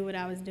like I knew what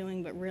I was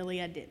doing, but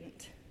really I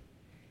didn't?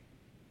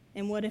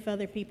 And what if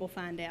other people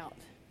find out?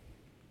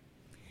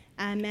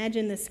 I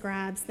imagine the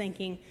scribes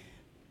thinking,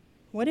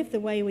 what if the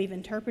way we've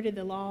interpreted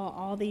the law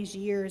all these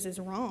years is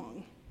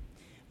wrong?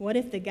 What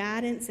if the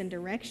guidance and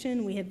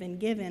direction we have been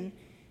given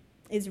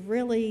is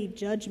really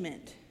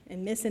judgment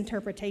and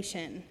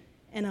misinterpretation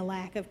and a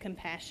lack of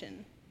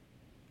compassion?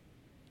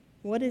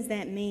 What does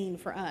that mean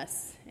for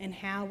us and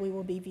how we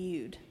will be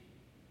viewed?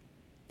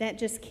 That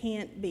just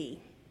can't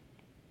be.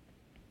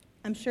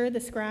 I'm sure the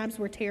scribes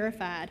were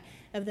terrified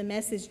of the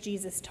message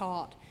Jesus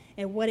taught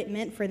and what it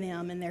meant for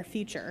them and their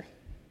future.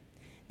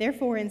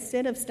 Therefore,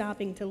 instead of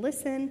stopping to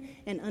listen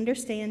and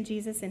understand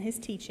Jesus and his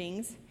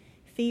teachings,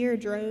 fear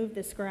drove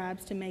the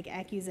scribes to make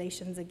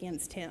accusations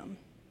against him.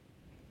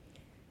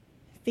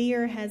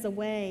 Fear has a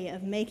way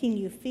of making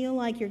you feel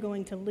like you're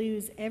going to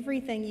lose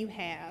everything you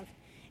have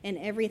and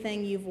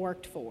everything you've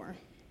worked for.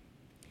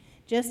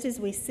 Just as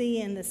we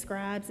see in the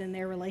scribes and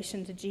their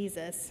relation to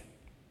Jesus,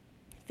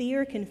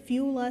 fear can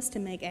fuel us to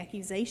make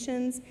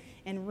accusations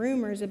and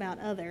rumors about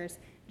others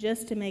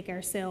just to make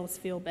ourselves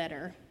feel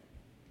better.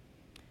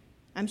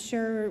 I'm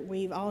sure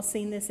we've all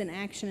seen this in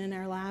action in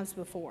our lives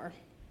before,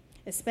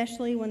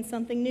 especially when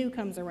something new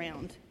comes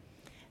around.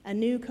 A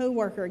new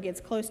coworker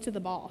gets close to the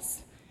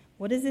boss.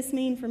 What does this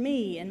mean for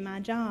me and my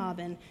job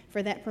and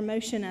for that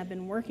promotion I've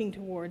been working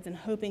towards and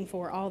hoping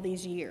for all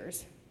these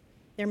years?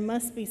 There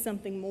must be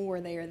something more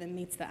there than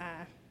meets the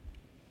eye.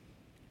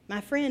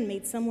 My friend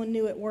meets someone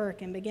new at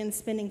work and begins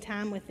spending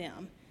time with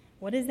them.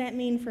 What does that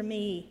mean for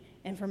me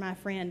and for my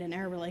friend and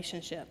our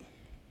relationship?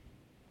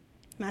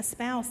 My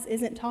spouse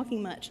isn't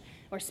talking much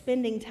or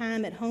spending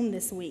time at home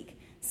this week.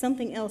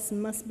 Something else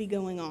must be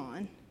going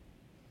on.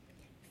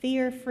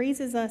 Fear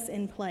freezes us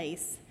in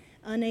place,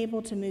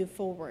 unable to move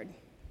forward,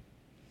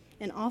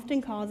 and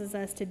often causes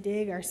us to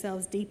dig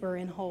ourselves deeper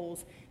in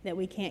holes that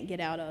we can't get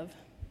out of.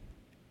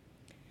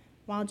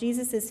 While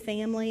Jesus'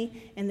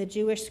 family and the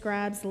Jewish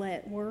scribes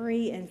let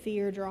worry and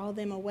fear draw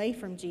them away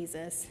from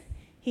Jesus,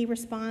 he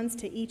responds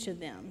to each of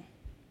them.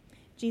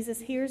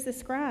 Jesus hears the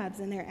scribes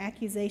and their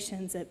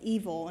accusations of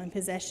evil and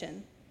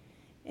possession.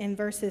 In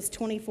verses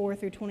 24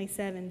 through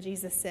 27,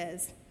 Jesus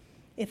says,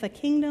 "If a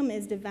kingdom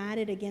is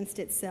divided against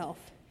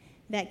itself,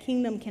 that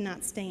kingdom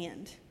cannot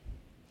stand.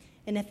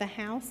 And if a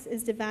house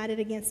is divided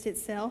against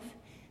itself,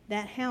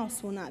 that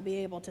house will not be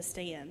able to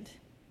stand.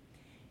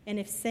 And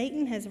if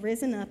Satan has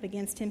risen up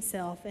against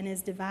himself and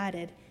is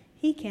divided,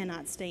 he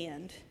cannot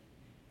stand,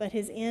 but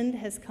his end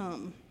has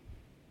come.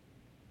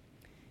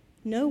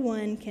 No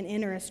one can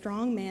enter a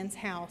strong man's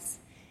house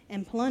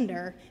and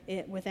plunder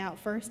it without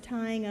first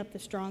tying up the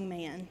strong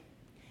man.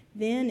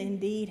 Then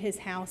indeed his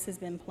house has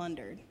been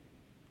plundered."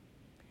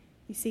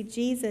 You see,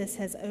 Jesus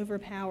has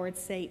overpowered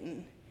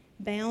Satan,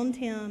 bound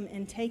him,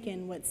 and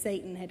taken what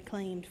Satan had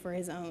claimed for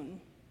his own.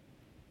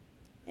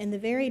 And the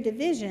very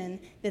division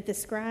that the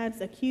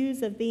scribes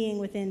accuse of being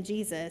within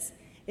Jesus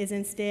is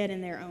instead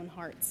in their own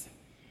hearts.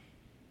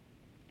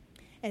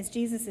 As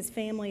Jesus'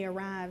 family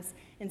arrives,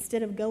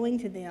 instead of going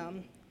to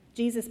them,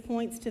 Jesus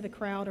points to the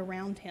crowd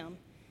around him,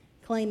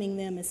 claiming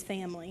them as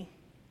family,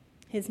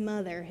 his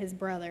mother, his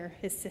brother,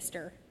 his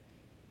sister.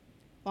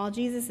 While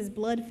Jesus'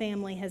 blood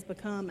family has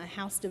become a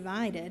house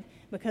divided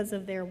because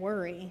of their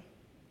worry,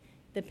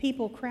 the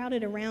people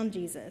crowded around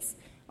Jesus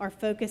are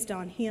focused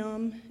on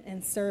him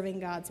and serving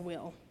God's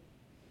will.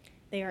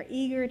 They are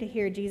eager to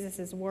hear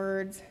Jesus'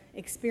 words,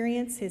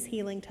 experience his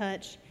healing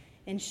touch,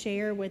 and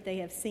share what they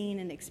have seen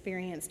and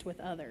experienced with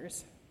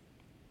others.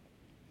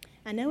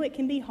 I know it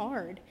can be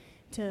hard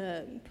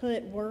to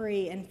put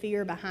worry and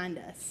fear behind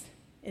us.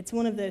 It's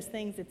one of those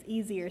things that's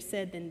easier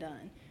said than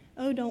done.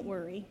 Oh, don't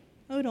worry.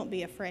 Oh, don't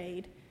be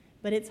afraid.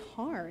 But it's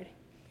hard.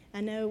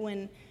 I know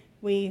when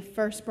we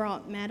first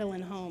brought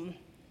Madeline home,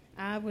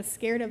 I was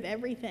scared of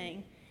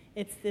everything.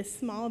 It's this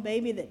small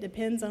baby that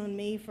depends on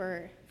me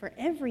for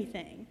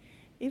everything.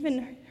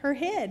 Even her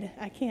head,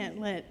 I can't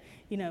let,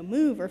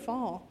 move or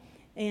fall.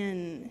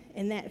 And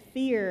that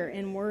fear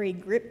and worry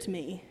gripped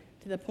me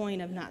to the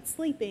point of not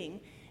sleeping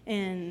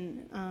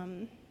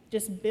and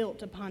just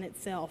built upon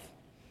itself.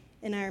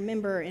 And I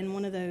remember in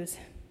one of those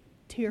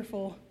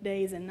tearful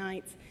days and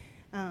nights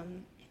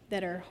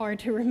that are hard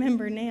to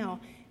remember now,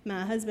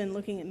 my husband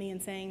looking at me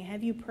and saying,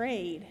 "Have you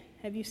prayed?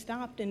 Have you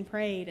stopped and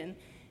prayed?"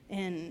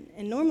 And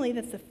normally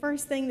that's the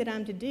first thing that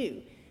I'm to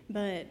do.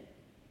 But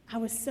I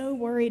was so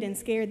worried and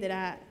scared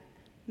that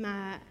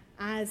my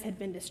eyes had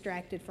been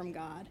distracted from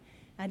God.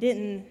 I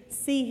didn't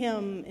see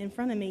him in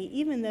front of me,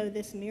 even though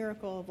this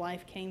miracle of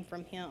life came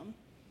from him.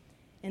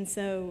 And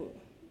so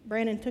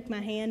Brandon took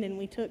my hand, and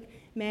we took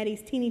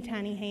Maddie's teeny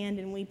tiny hand,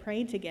 and we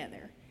prayed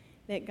together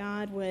that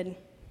God would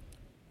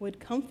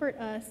comfort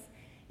us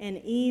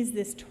and ease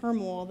this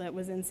turmoil that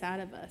was inside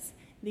of us,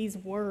 these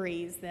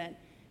worries that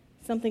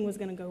something was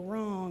going to go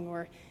wrong,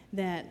 or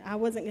that I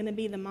wasn't going to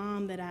be the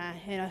mom that I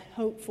had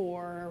hoped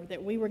for, or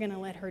that we were going to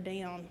let her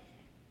down.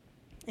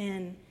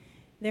 And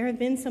there have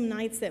been some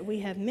nights that we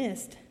have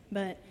missed,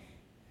 but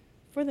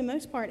for the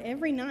most part,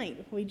 every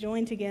night we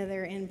join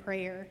together in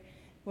prayer,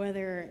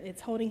 whether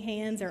it's holding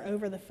hands or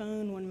over the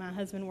phone when my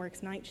husband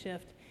works night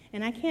shift.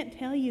 And I can't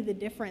tell you the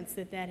difference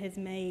that that has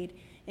made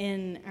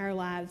in our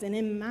lives and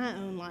in my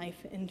own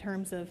life in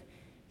terms of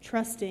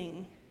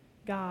trusting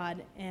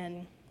God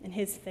and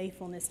His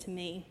faithfulness to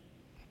me.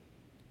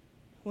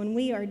 When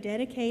we are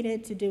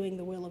dedicated to doing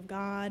the will of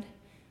God,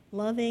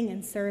 loving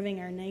and serving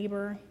our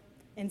neighbor,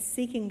 and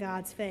seeking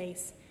God's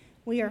face,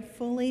 we are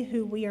fully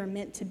who we are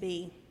meant to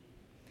be.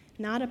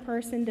 Not a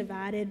person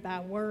divided by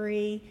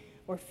worry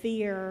or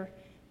fear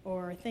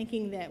or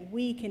thinking that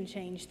we can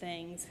change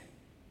things,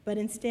 but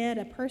instead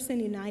a person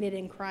united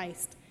in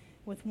Christ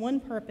with one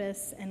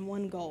purpose and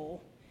one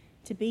goal,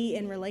 to be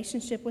in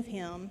relationship with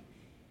Him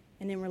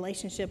and in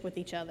relationship with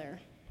each other.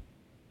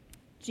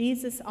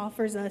 Jesus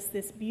offers us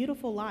this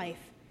beautiful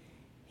life.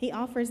 He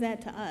offers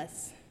that to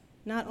us.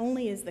 Not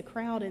only is the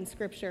crowd in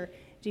Scripture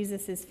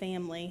Jesus'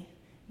 family,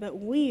 but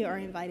we are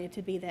invited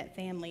to be that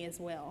family as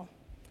well,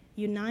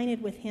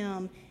 united with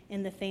Him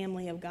in the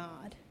family of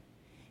God,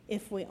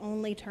 if we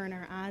only turn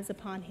our eyes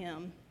upon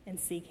Him and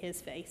seek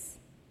His face.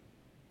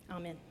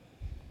 Amen.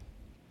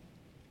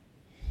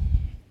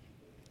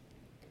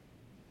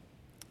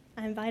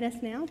 I invite us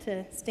now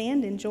to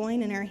stand and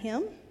join in our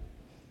hymn.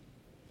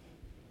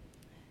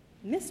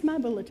 Missed my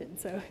bulletin,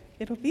 so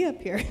it'll be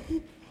up here.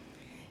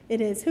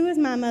 It is, "Who is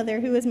my mother,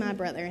 who is my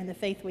brother?" in the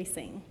faith we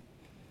sing.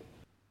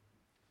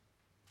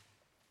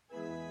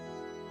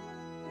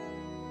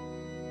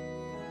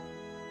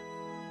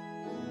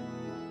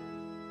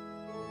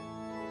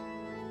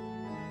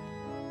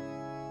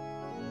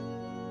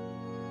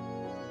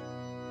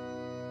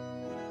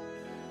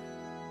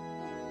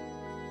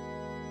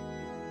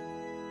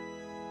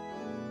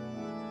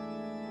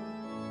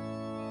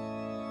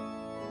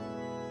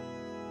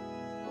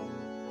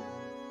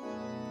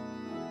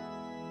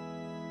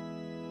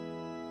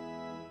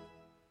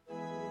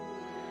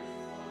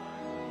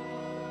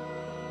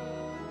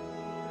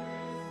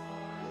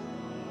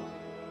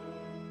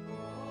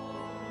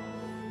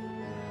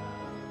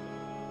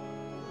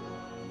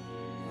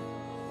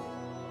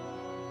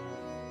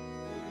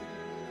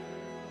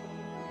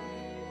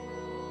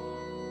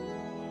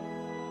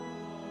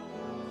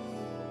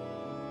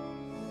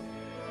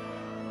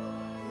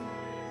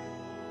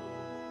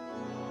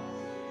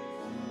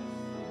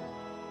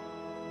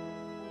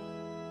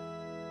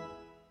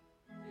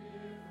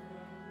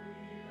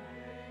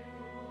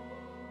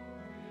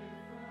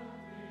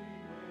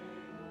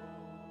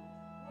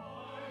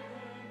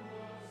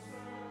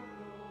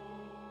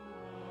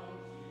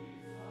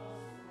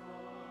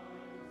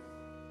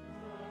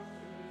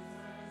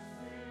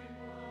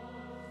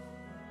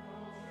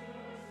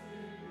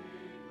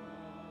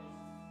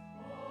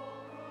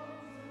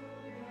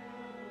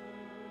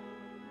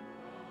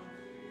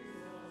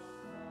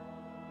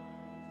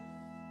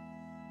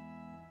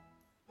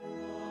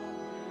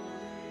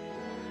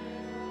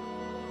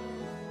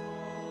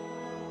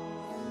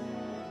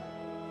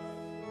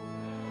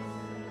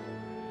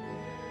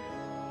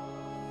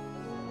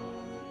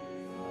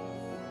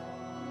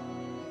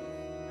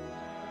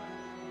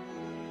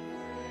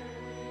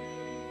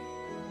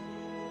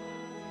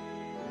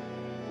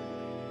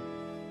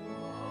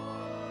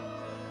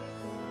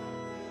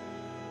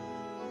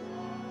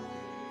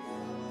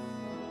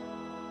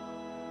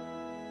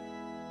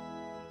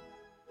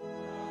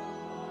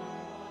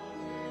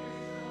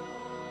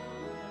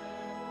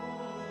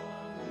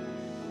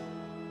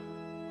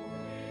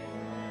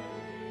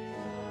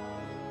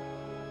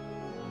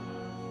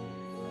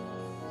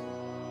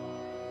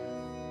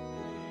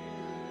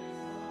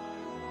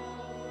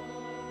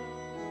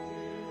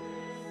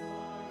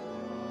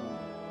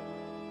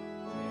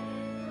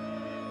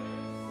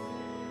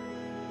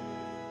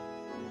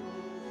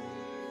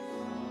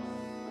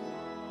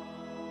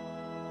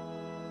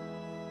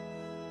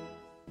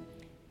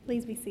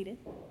 Please be seated.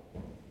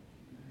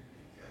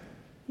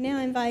 Now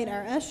I invite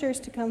our ushers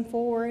to come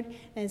forward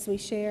as we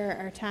share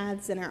our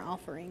tithes and our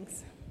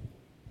offerings.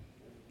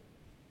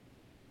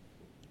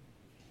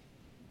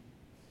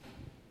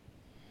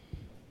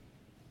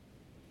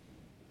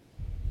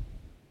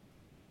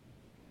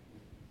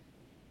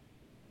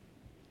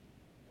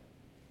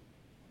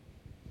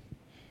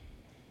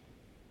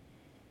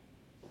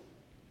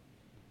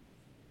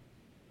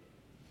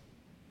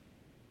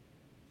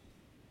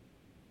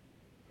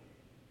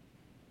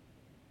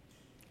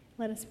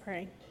 Let us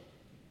pray.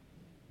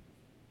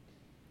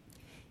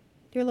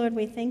 Dear Lord,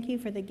 we thank you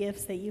for the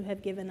gifts that you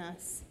have given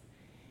us.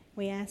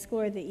 We ask,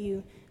 Lord, that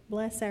you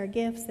bless our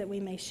gifts, that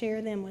we may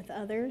share them with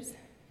others,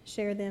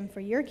 share them for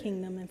your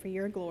kingdom and for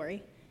your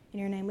glory. In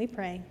your name we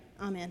pray.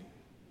 Amen.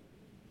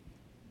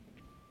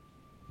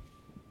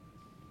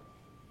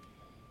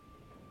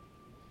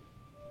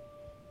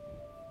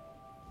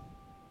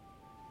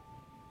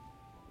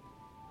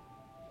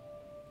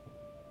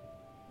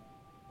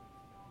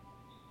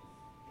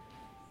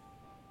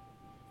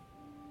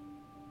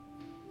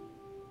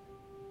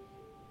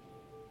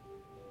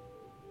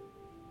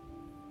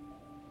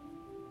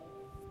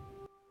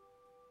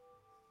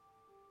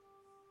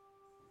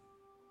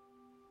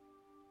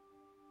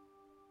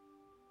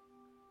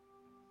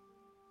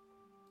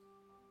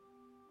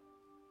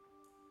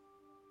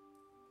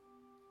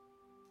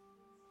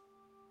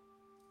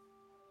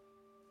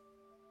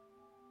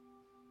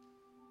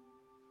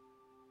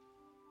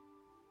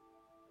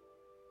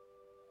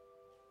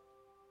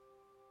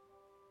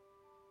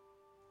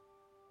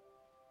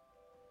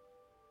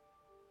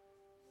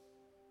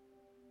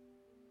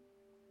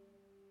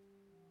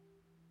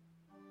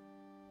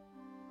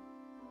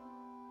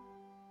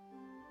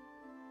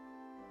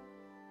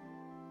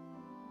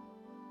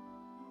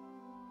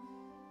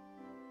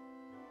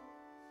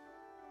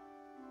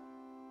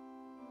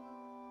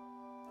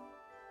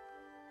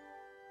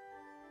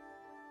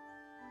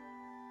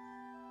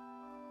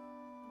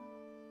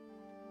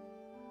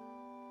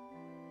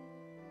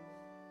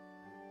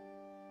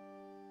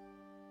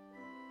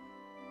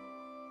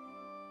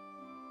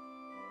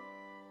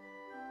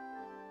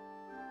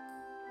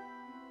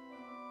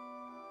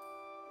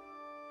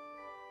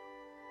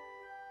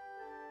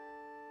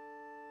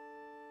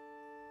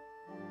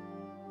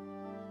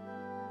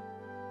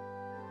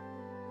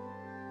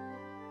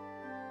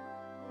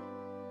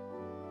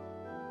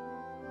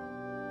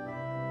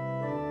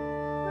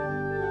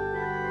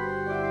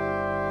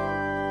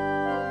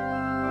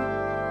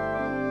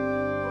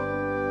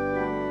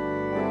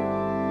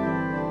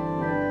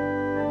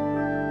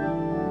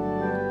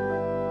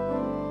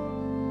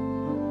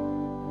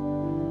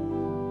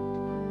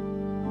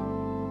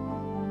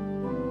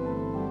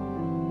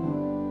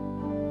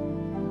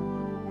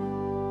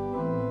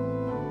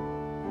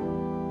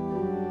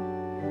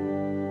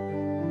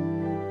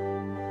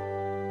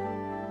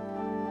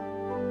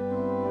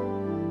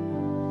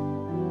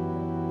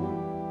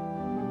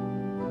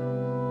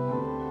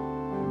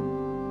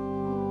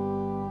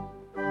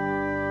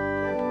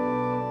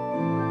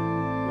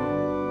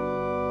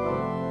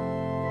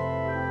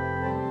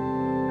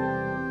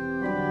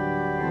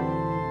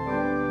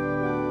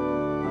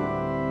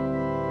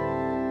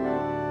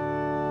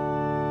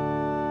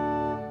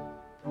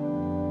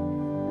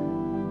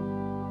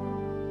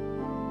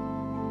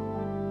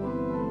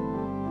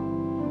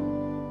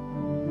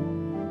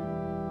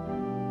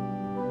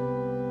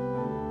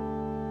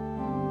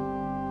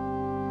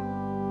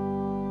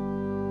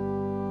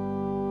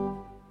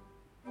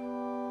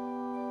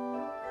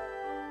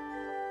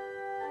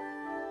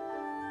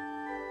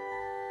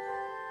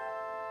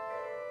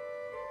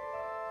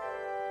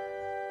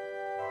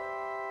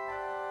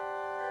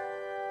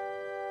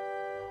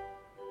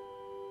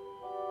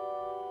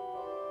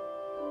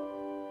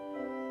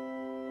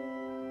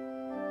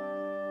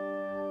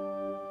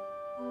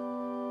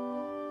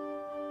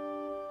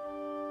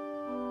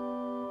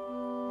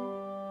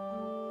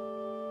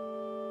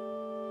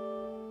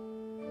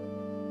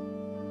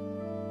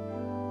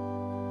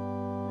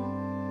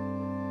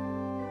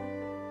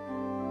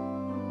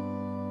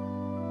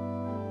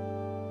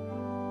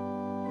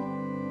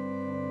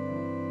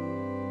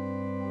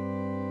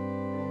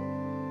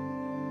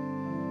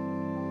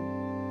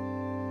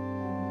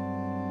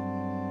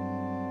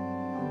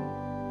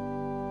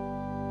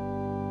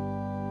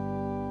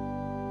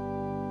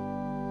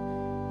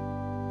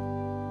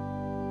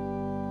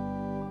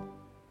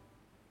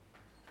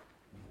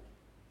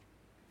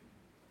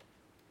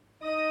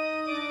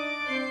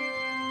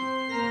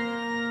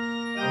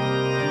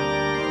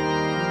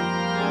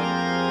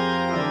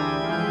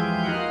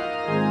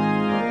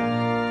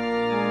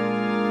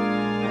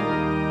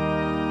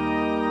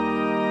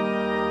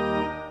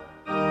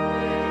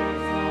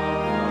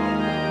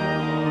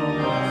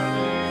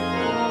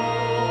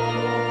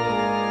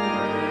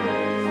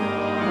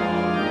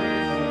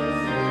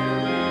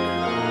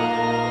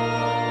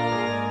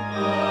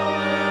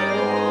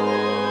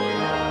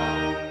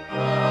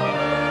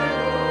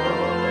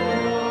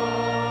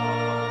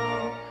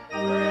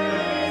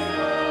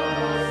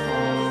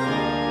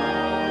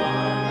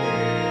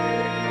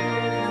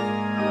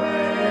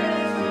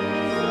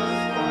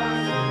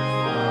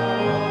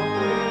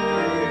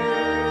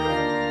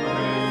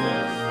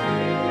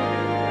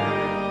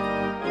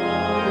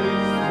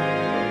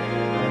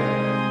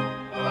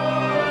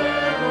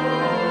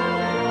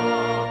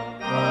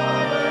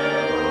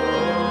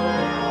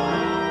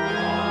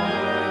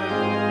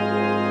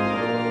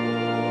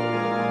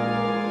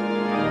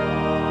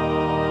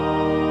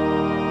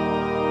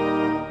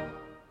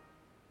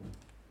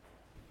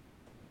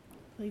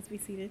 Please be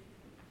seated.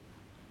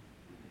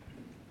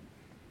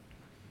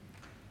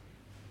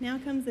 Now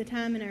comes the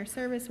time in our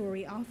service where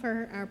we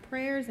offer our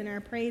prayers and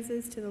our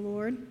praises to the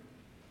Lord.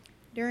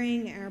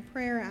 During our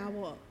prayer, I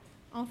will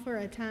offer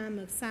a time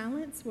of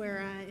silence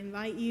where I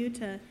invite you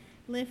to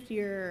lift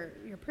your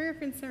prayer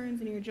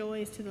concerns and your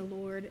joys to the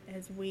Lord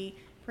as we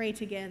pray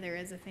together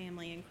as a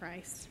family in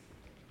Christ.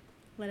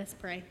 Let us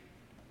pray.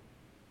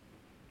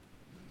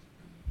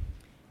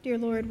 Dear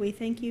Lord, we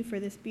thank you for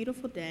this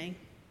beautiful day.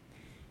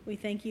 We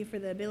thank you for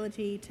the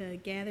ability to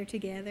gather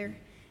together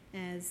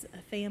as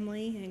a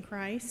family in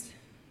Christ,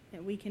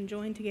 that we can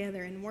join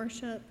together in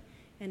worship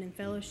and in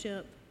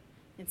fellowship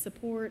and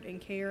support and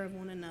care of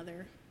one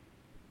another.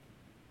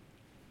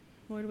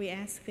 Lord, we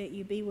ask that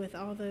you be with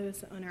all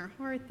those on our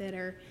heart that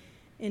are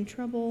in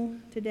trouble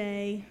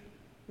today,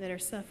 that are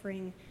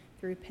suffering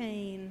through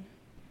pain,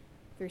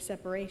 through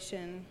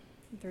separation,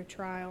 through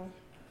trial.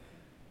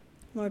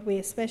 Lord, we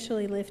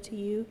especially lift to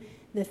you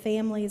the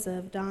families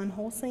of Don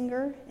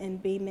Holsinger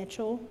and B.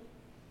 Mitchell.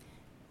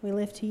 We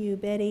lift to you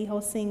Betty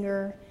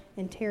Holsinger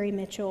and Terry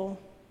Mitchell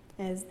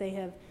as they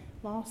have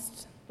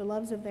lost the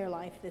loves of their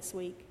life this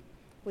week.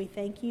 We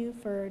thank you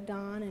for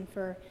Don and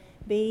for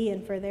B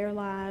and for their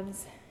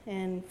lives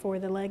and for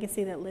the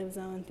legacy that lives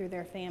on through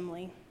their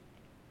family.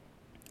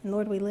 And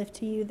Lord, we lift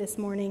to you this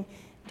morning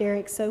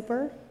Derek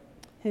Soper,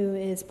 who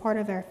is part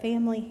of our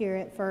family here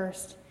at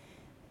First.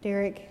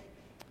 Derek,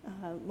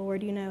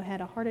 Lord, you know,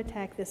 had a heart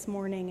attack this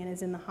morning and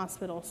is in the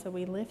hospital, so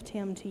we lift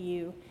him to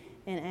you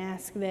and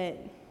ask that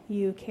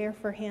you care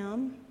for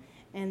him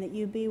and that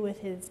you be with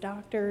his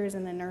doctors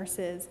and the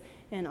nurses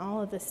and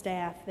all of the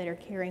staff that are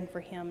caring for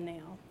him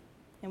now.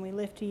 And we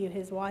lift to you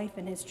his wife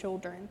and his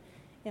children.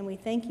 And we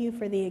thank you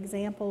for the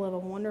example of a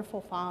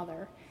wonderful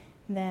father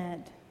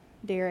that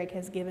Derek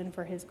has given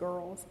for his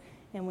girls.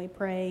 And we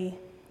pray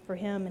for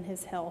him and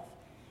his health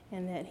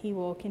and that he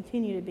will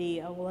continue to be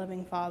a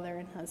loving father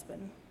and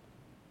husband.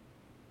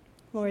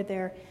 Lord,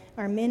 there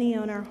are many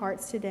on our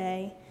hearts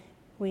today.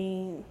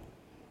 Many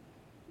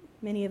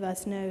of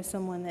us know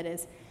someone that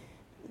is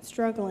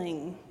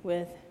struggling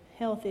with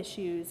health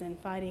issues and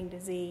fighting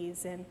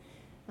disease, and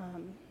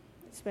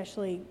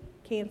especially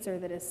cancer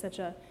that is such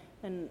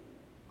an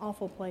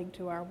awful plague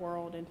to our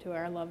world and to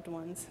our loved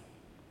ones.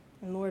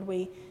 And Lord,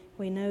 we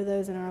know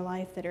those in our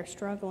life that are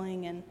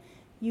struggling, and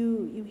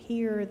you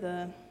hear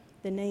the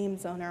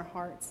names on our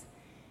hearts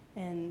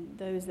and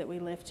those that we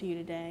lift to you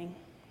today.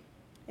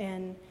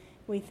 And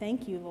we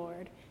thank you,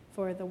 Lord,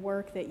 for the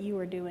work that you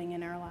are doing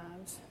in our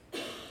lives.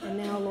 And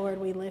now, Lord,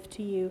 we lift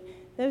to you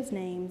those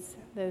names,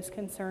 those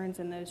concerns,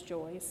 and those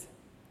joys.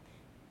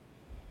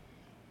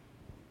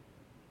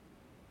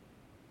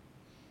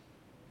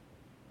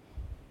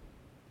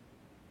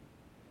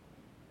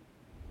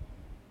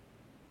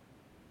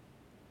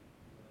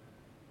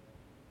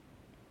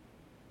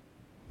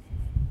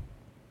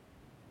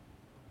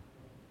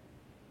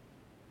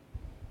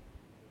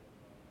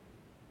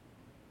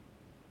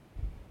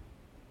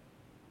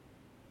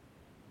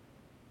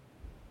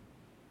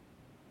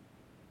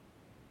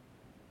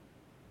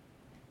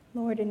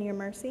 Lord, in your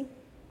mercy,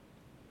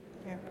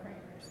 our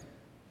prayers.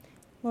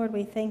 Lord,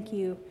 we thank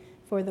you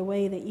for the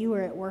way that you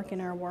are at work in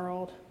our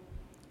world.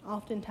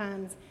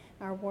 Oftentimes,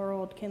 our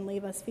world can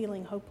leave us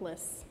feeling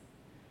hopeless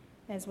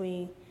as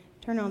we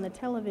turn on the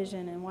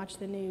television and watch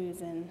the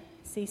news and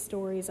see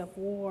stories of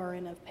war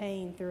and of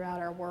pain throughout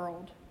our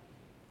world.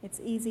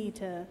 It's easy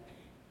to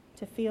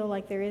feel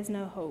like there is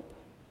no hope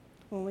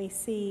when we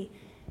see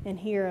and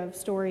hear of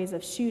stories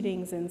of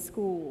shootings in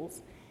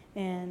schools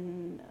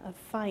and of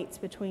fights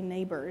between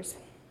neighbors.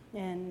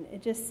 And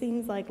it just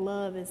seems like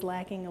love is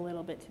lacking a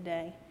little bit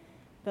today.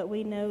 But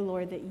we know,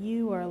 Lord, that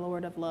you are a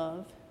Lord of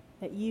love,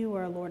 that you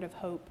are a Lord of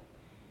hope.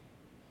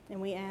 And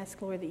we ask,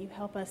 Lord, that you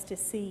help us to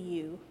see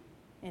you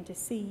and to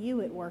see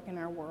you at work in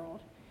our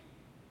world,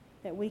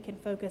 that we can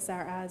focus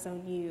our eyes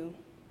on you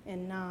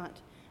and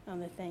not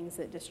on the things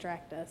that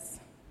distract us,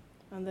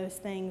 on those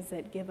things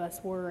that give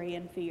us worry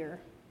and fear.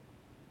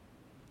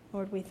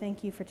 Lord, we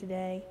thank you for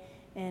today.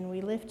 And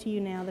we lift to you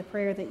now the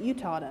prayer that you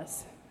taught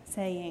us,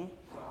 saying,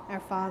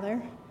 Our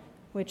Father,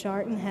 which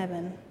art in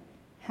heaven,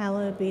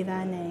 hallowed be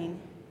thy name.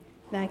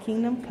 Thy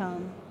kingdom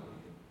come,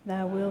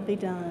 thy will be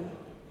done,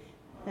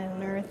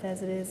 on earth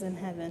as it is in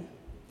heaven.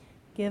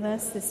 Give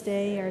us this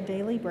day our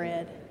daily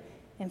bread,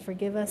 and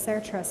forgive us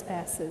our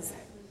trespasses,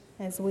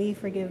 as we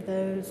forgive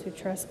those who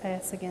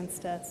trespass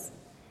against us.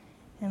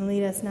 And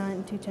lead us not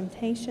into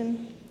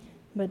temptation,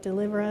 but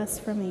deliver us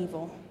from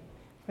evil.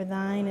 For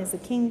thine is the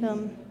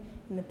kingdom,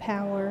 and the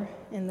power,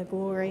 and the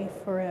glory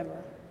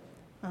forever.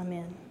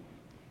 Amen.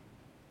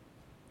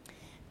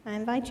 I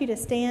invite you to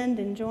stand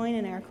and join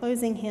in our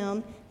closing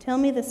hymn, Tell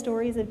Me the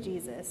Stories of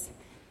Jesus,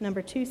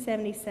 number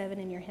 277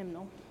 in your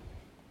hymnal.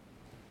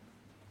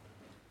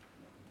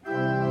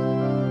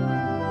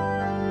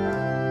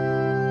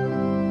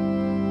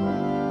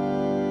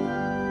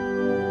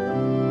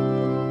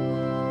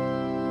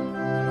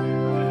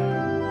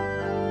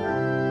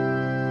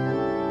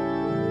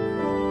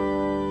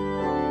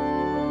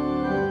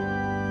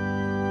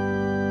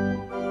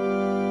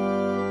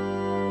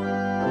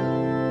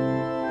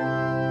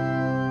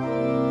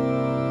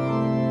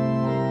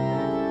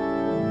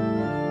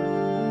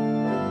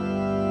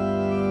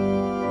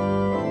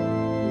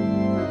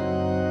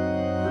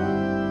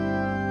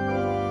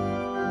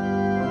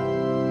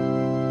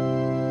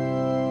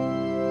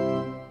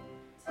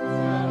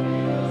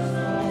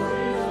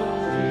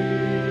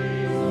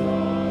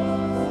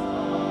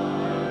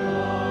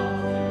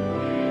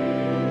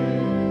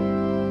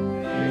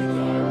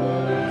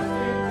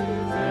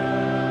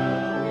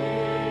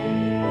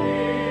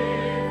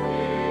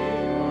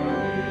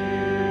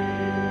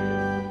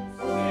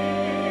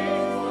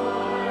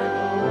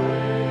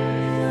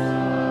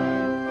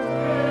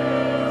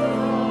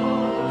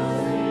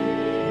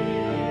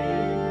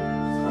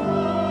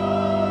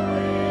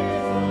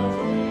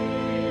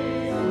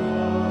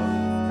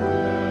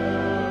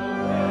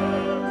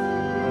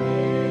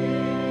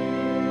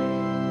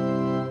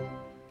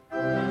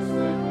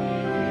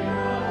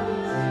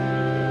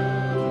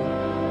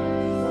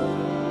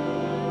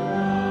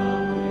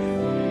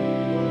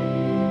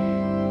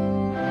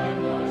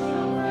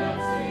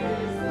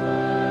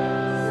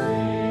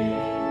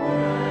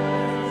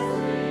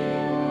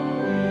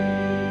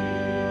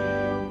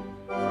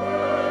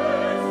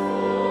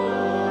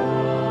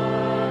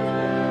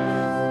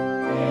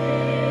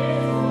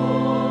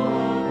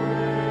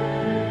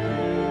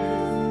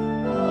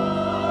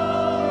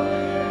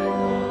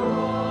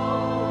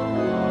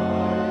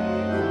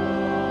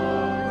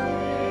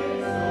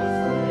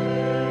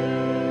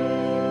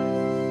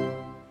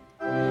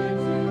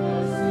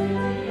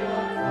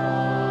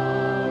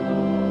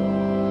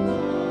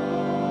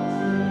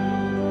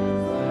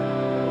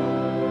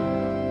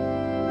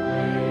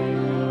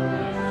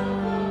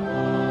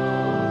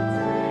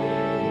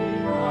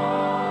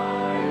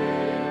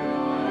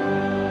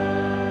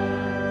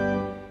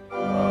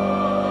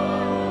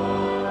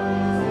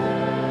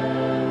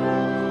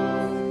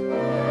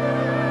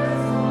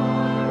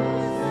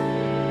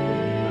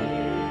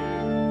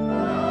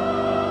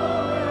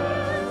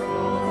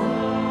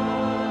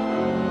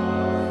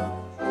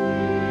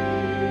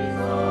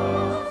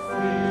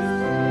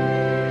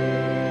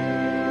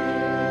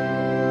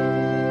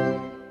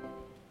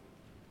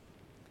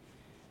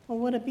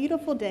 What a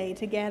beautiful day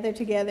to gather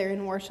together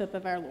in worship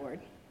of our Lord.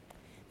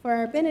 For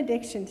our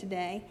benediction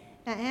today,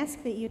 I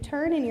ask that you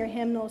turn in your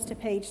hymnals to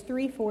page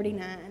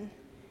 349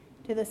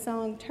 to the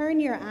song, Turn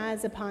Your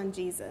Eyes Upon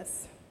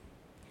Jesus.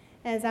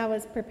 As I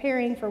was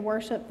preparing for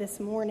worship this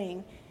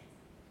morning,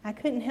 I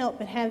couldn't help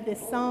but have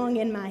this song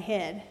in my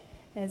head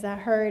as I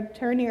heard,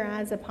 Turn Your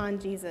Eyes Upon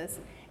Jesus.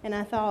 And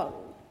I thought,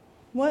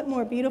 what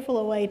more beautiful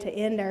a way to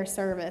end our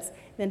service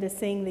than to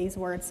sing these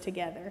words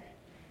together.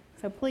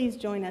 So please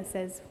join us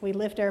as we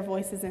lift our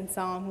voices in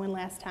song one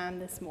last time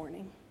this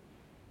morning.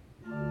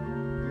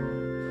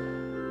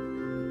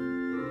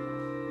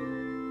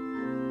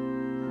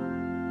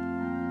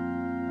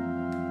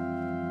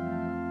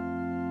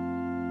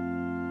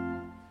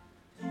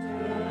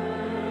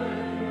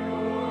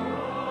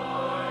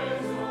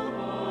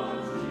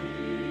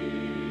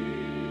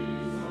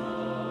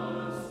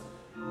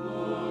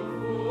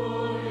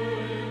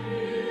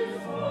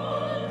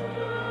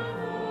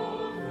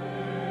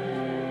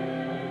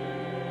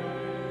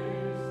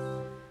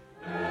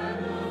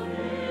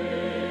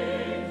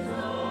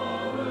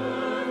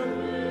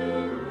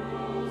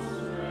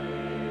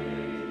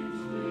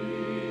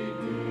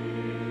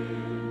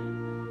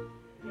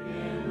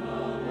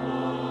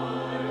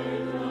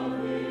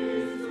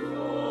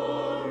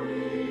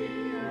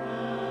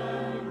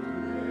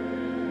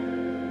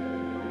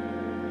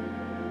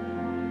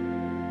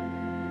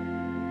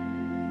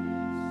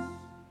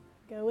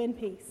 Go in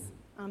peace.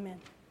 Amen.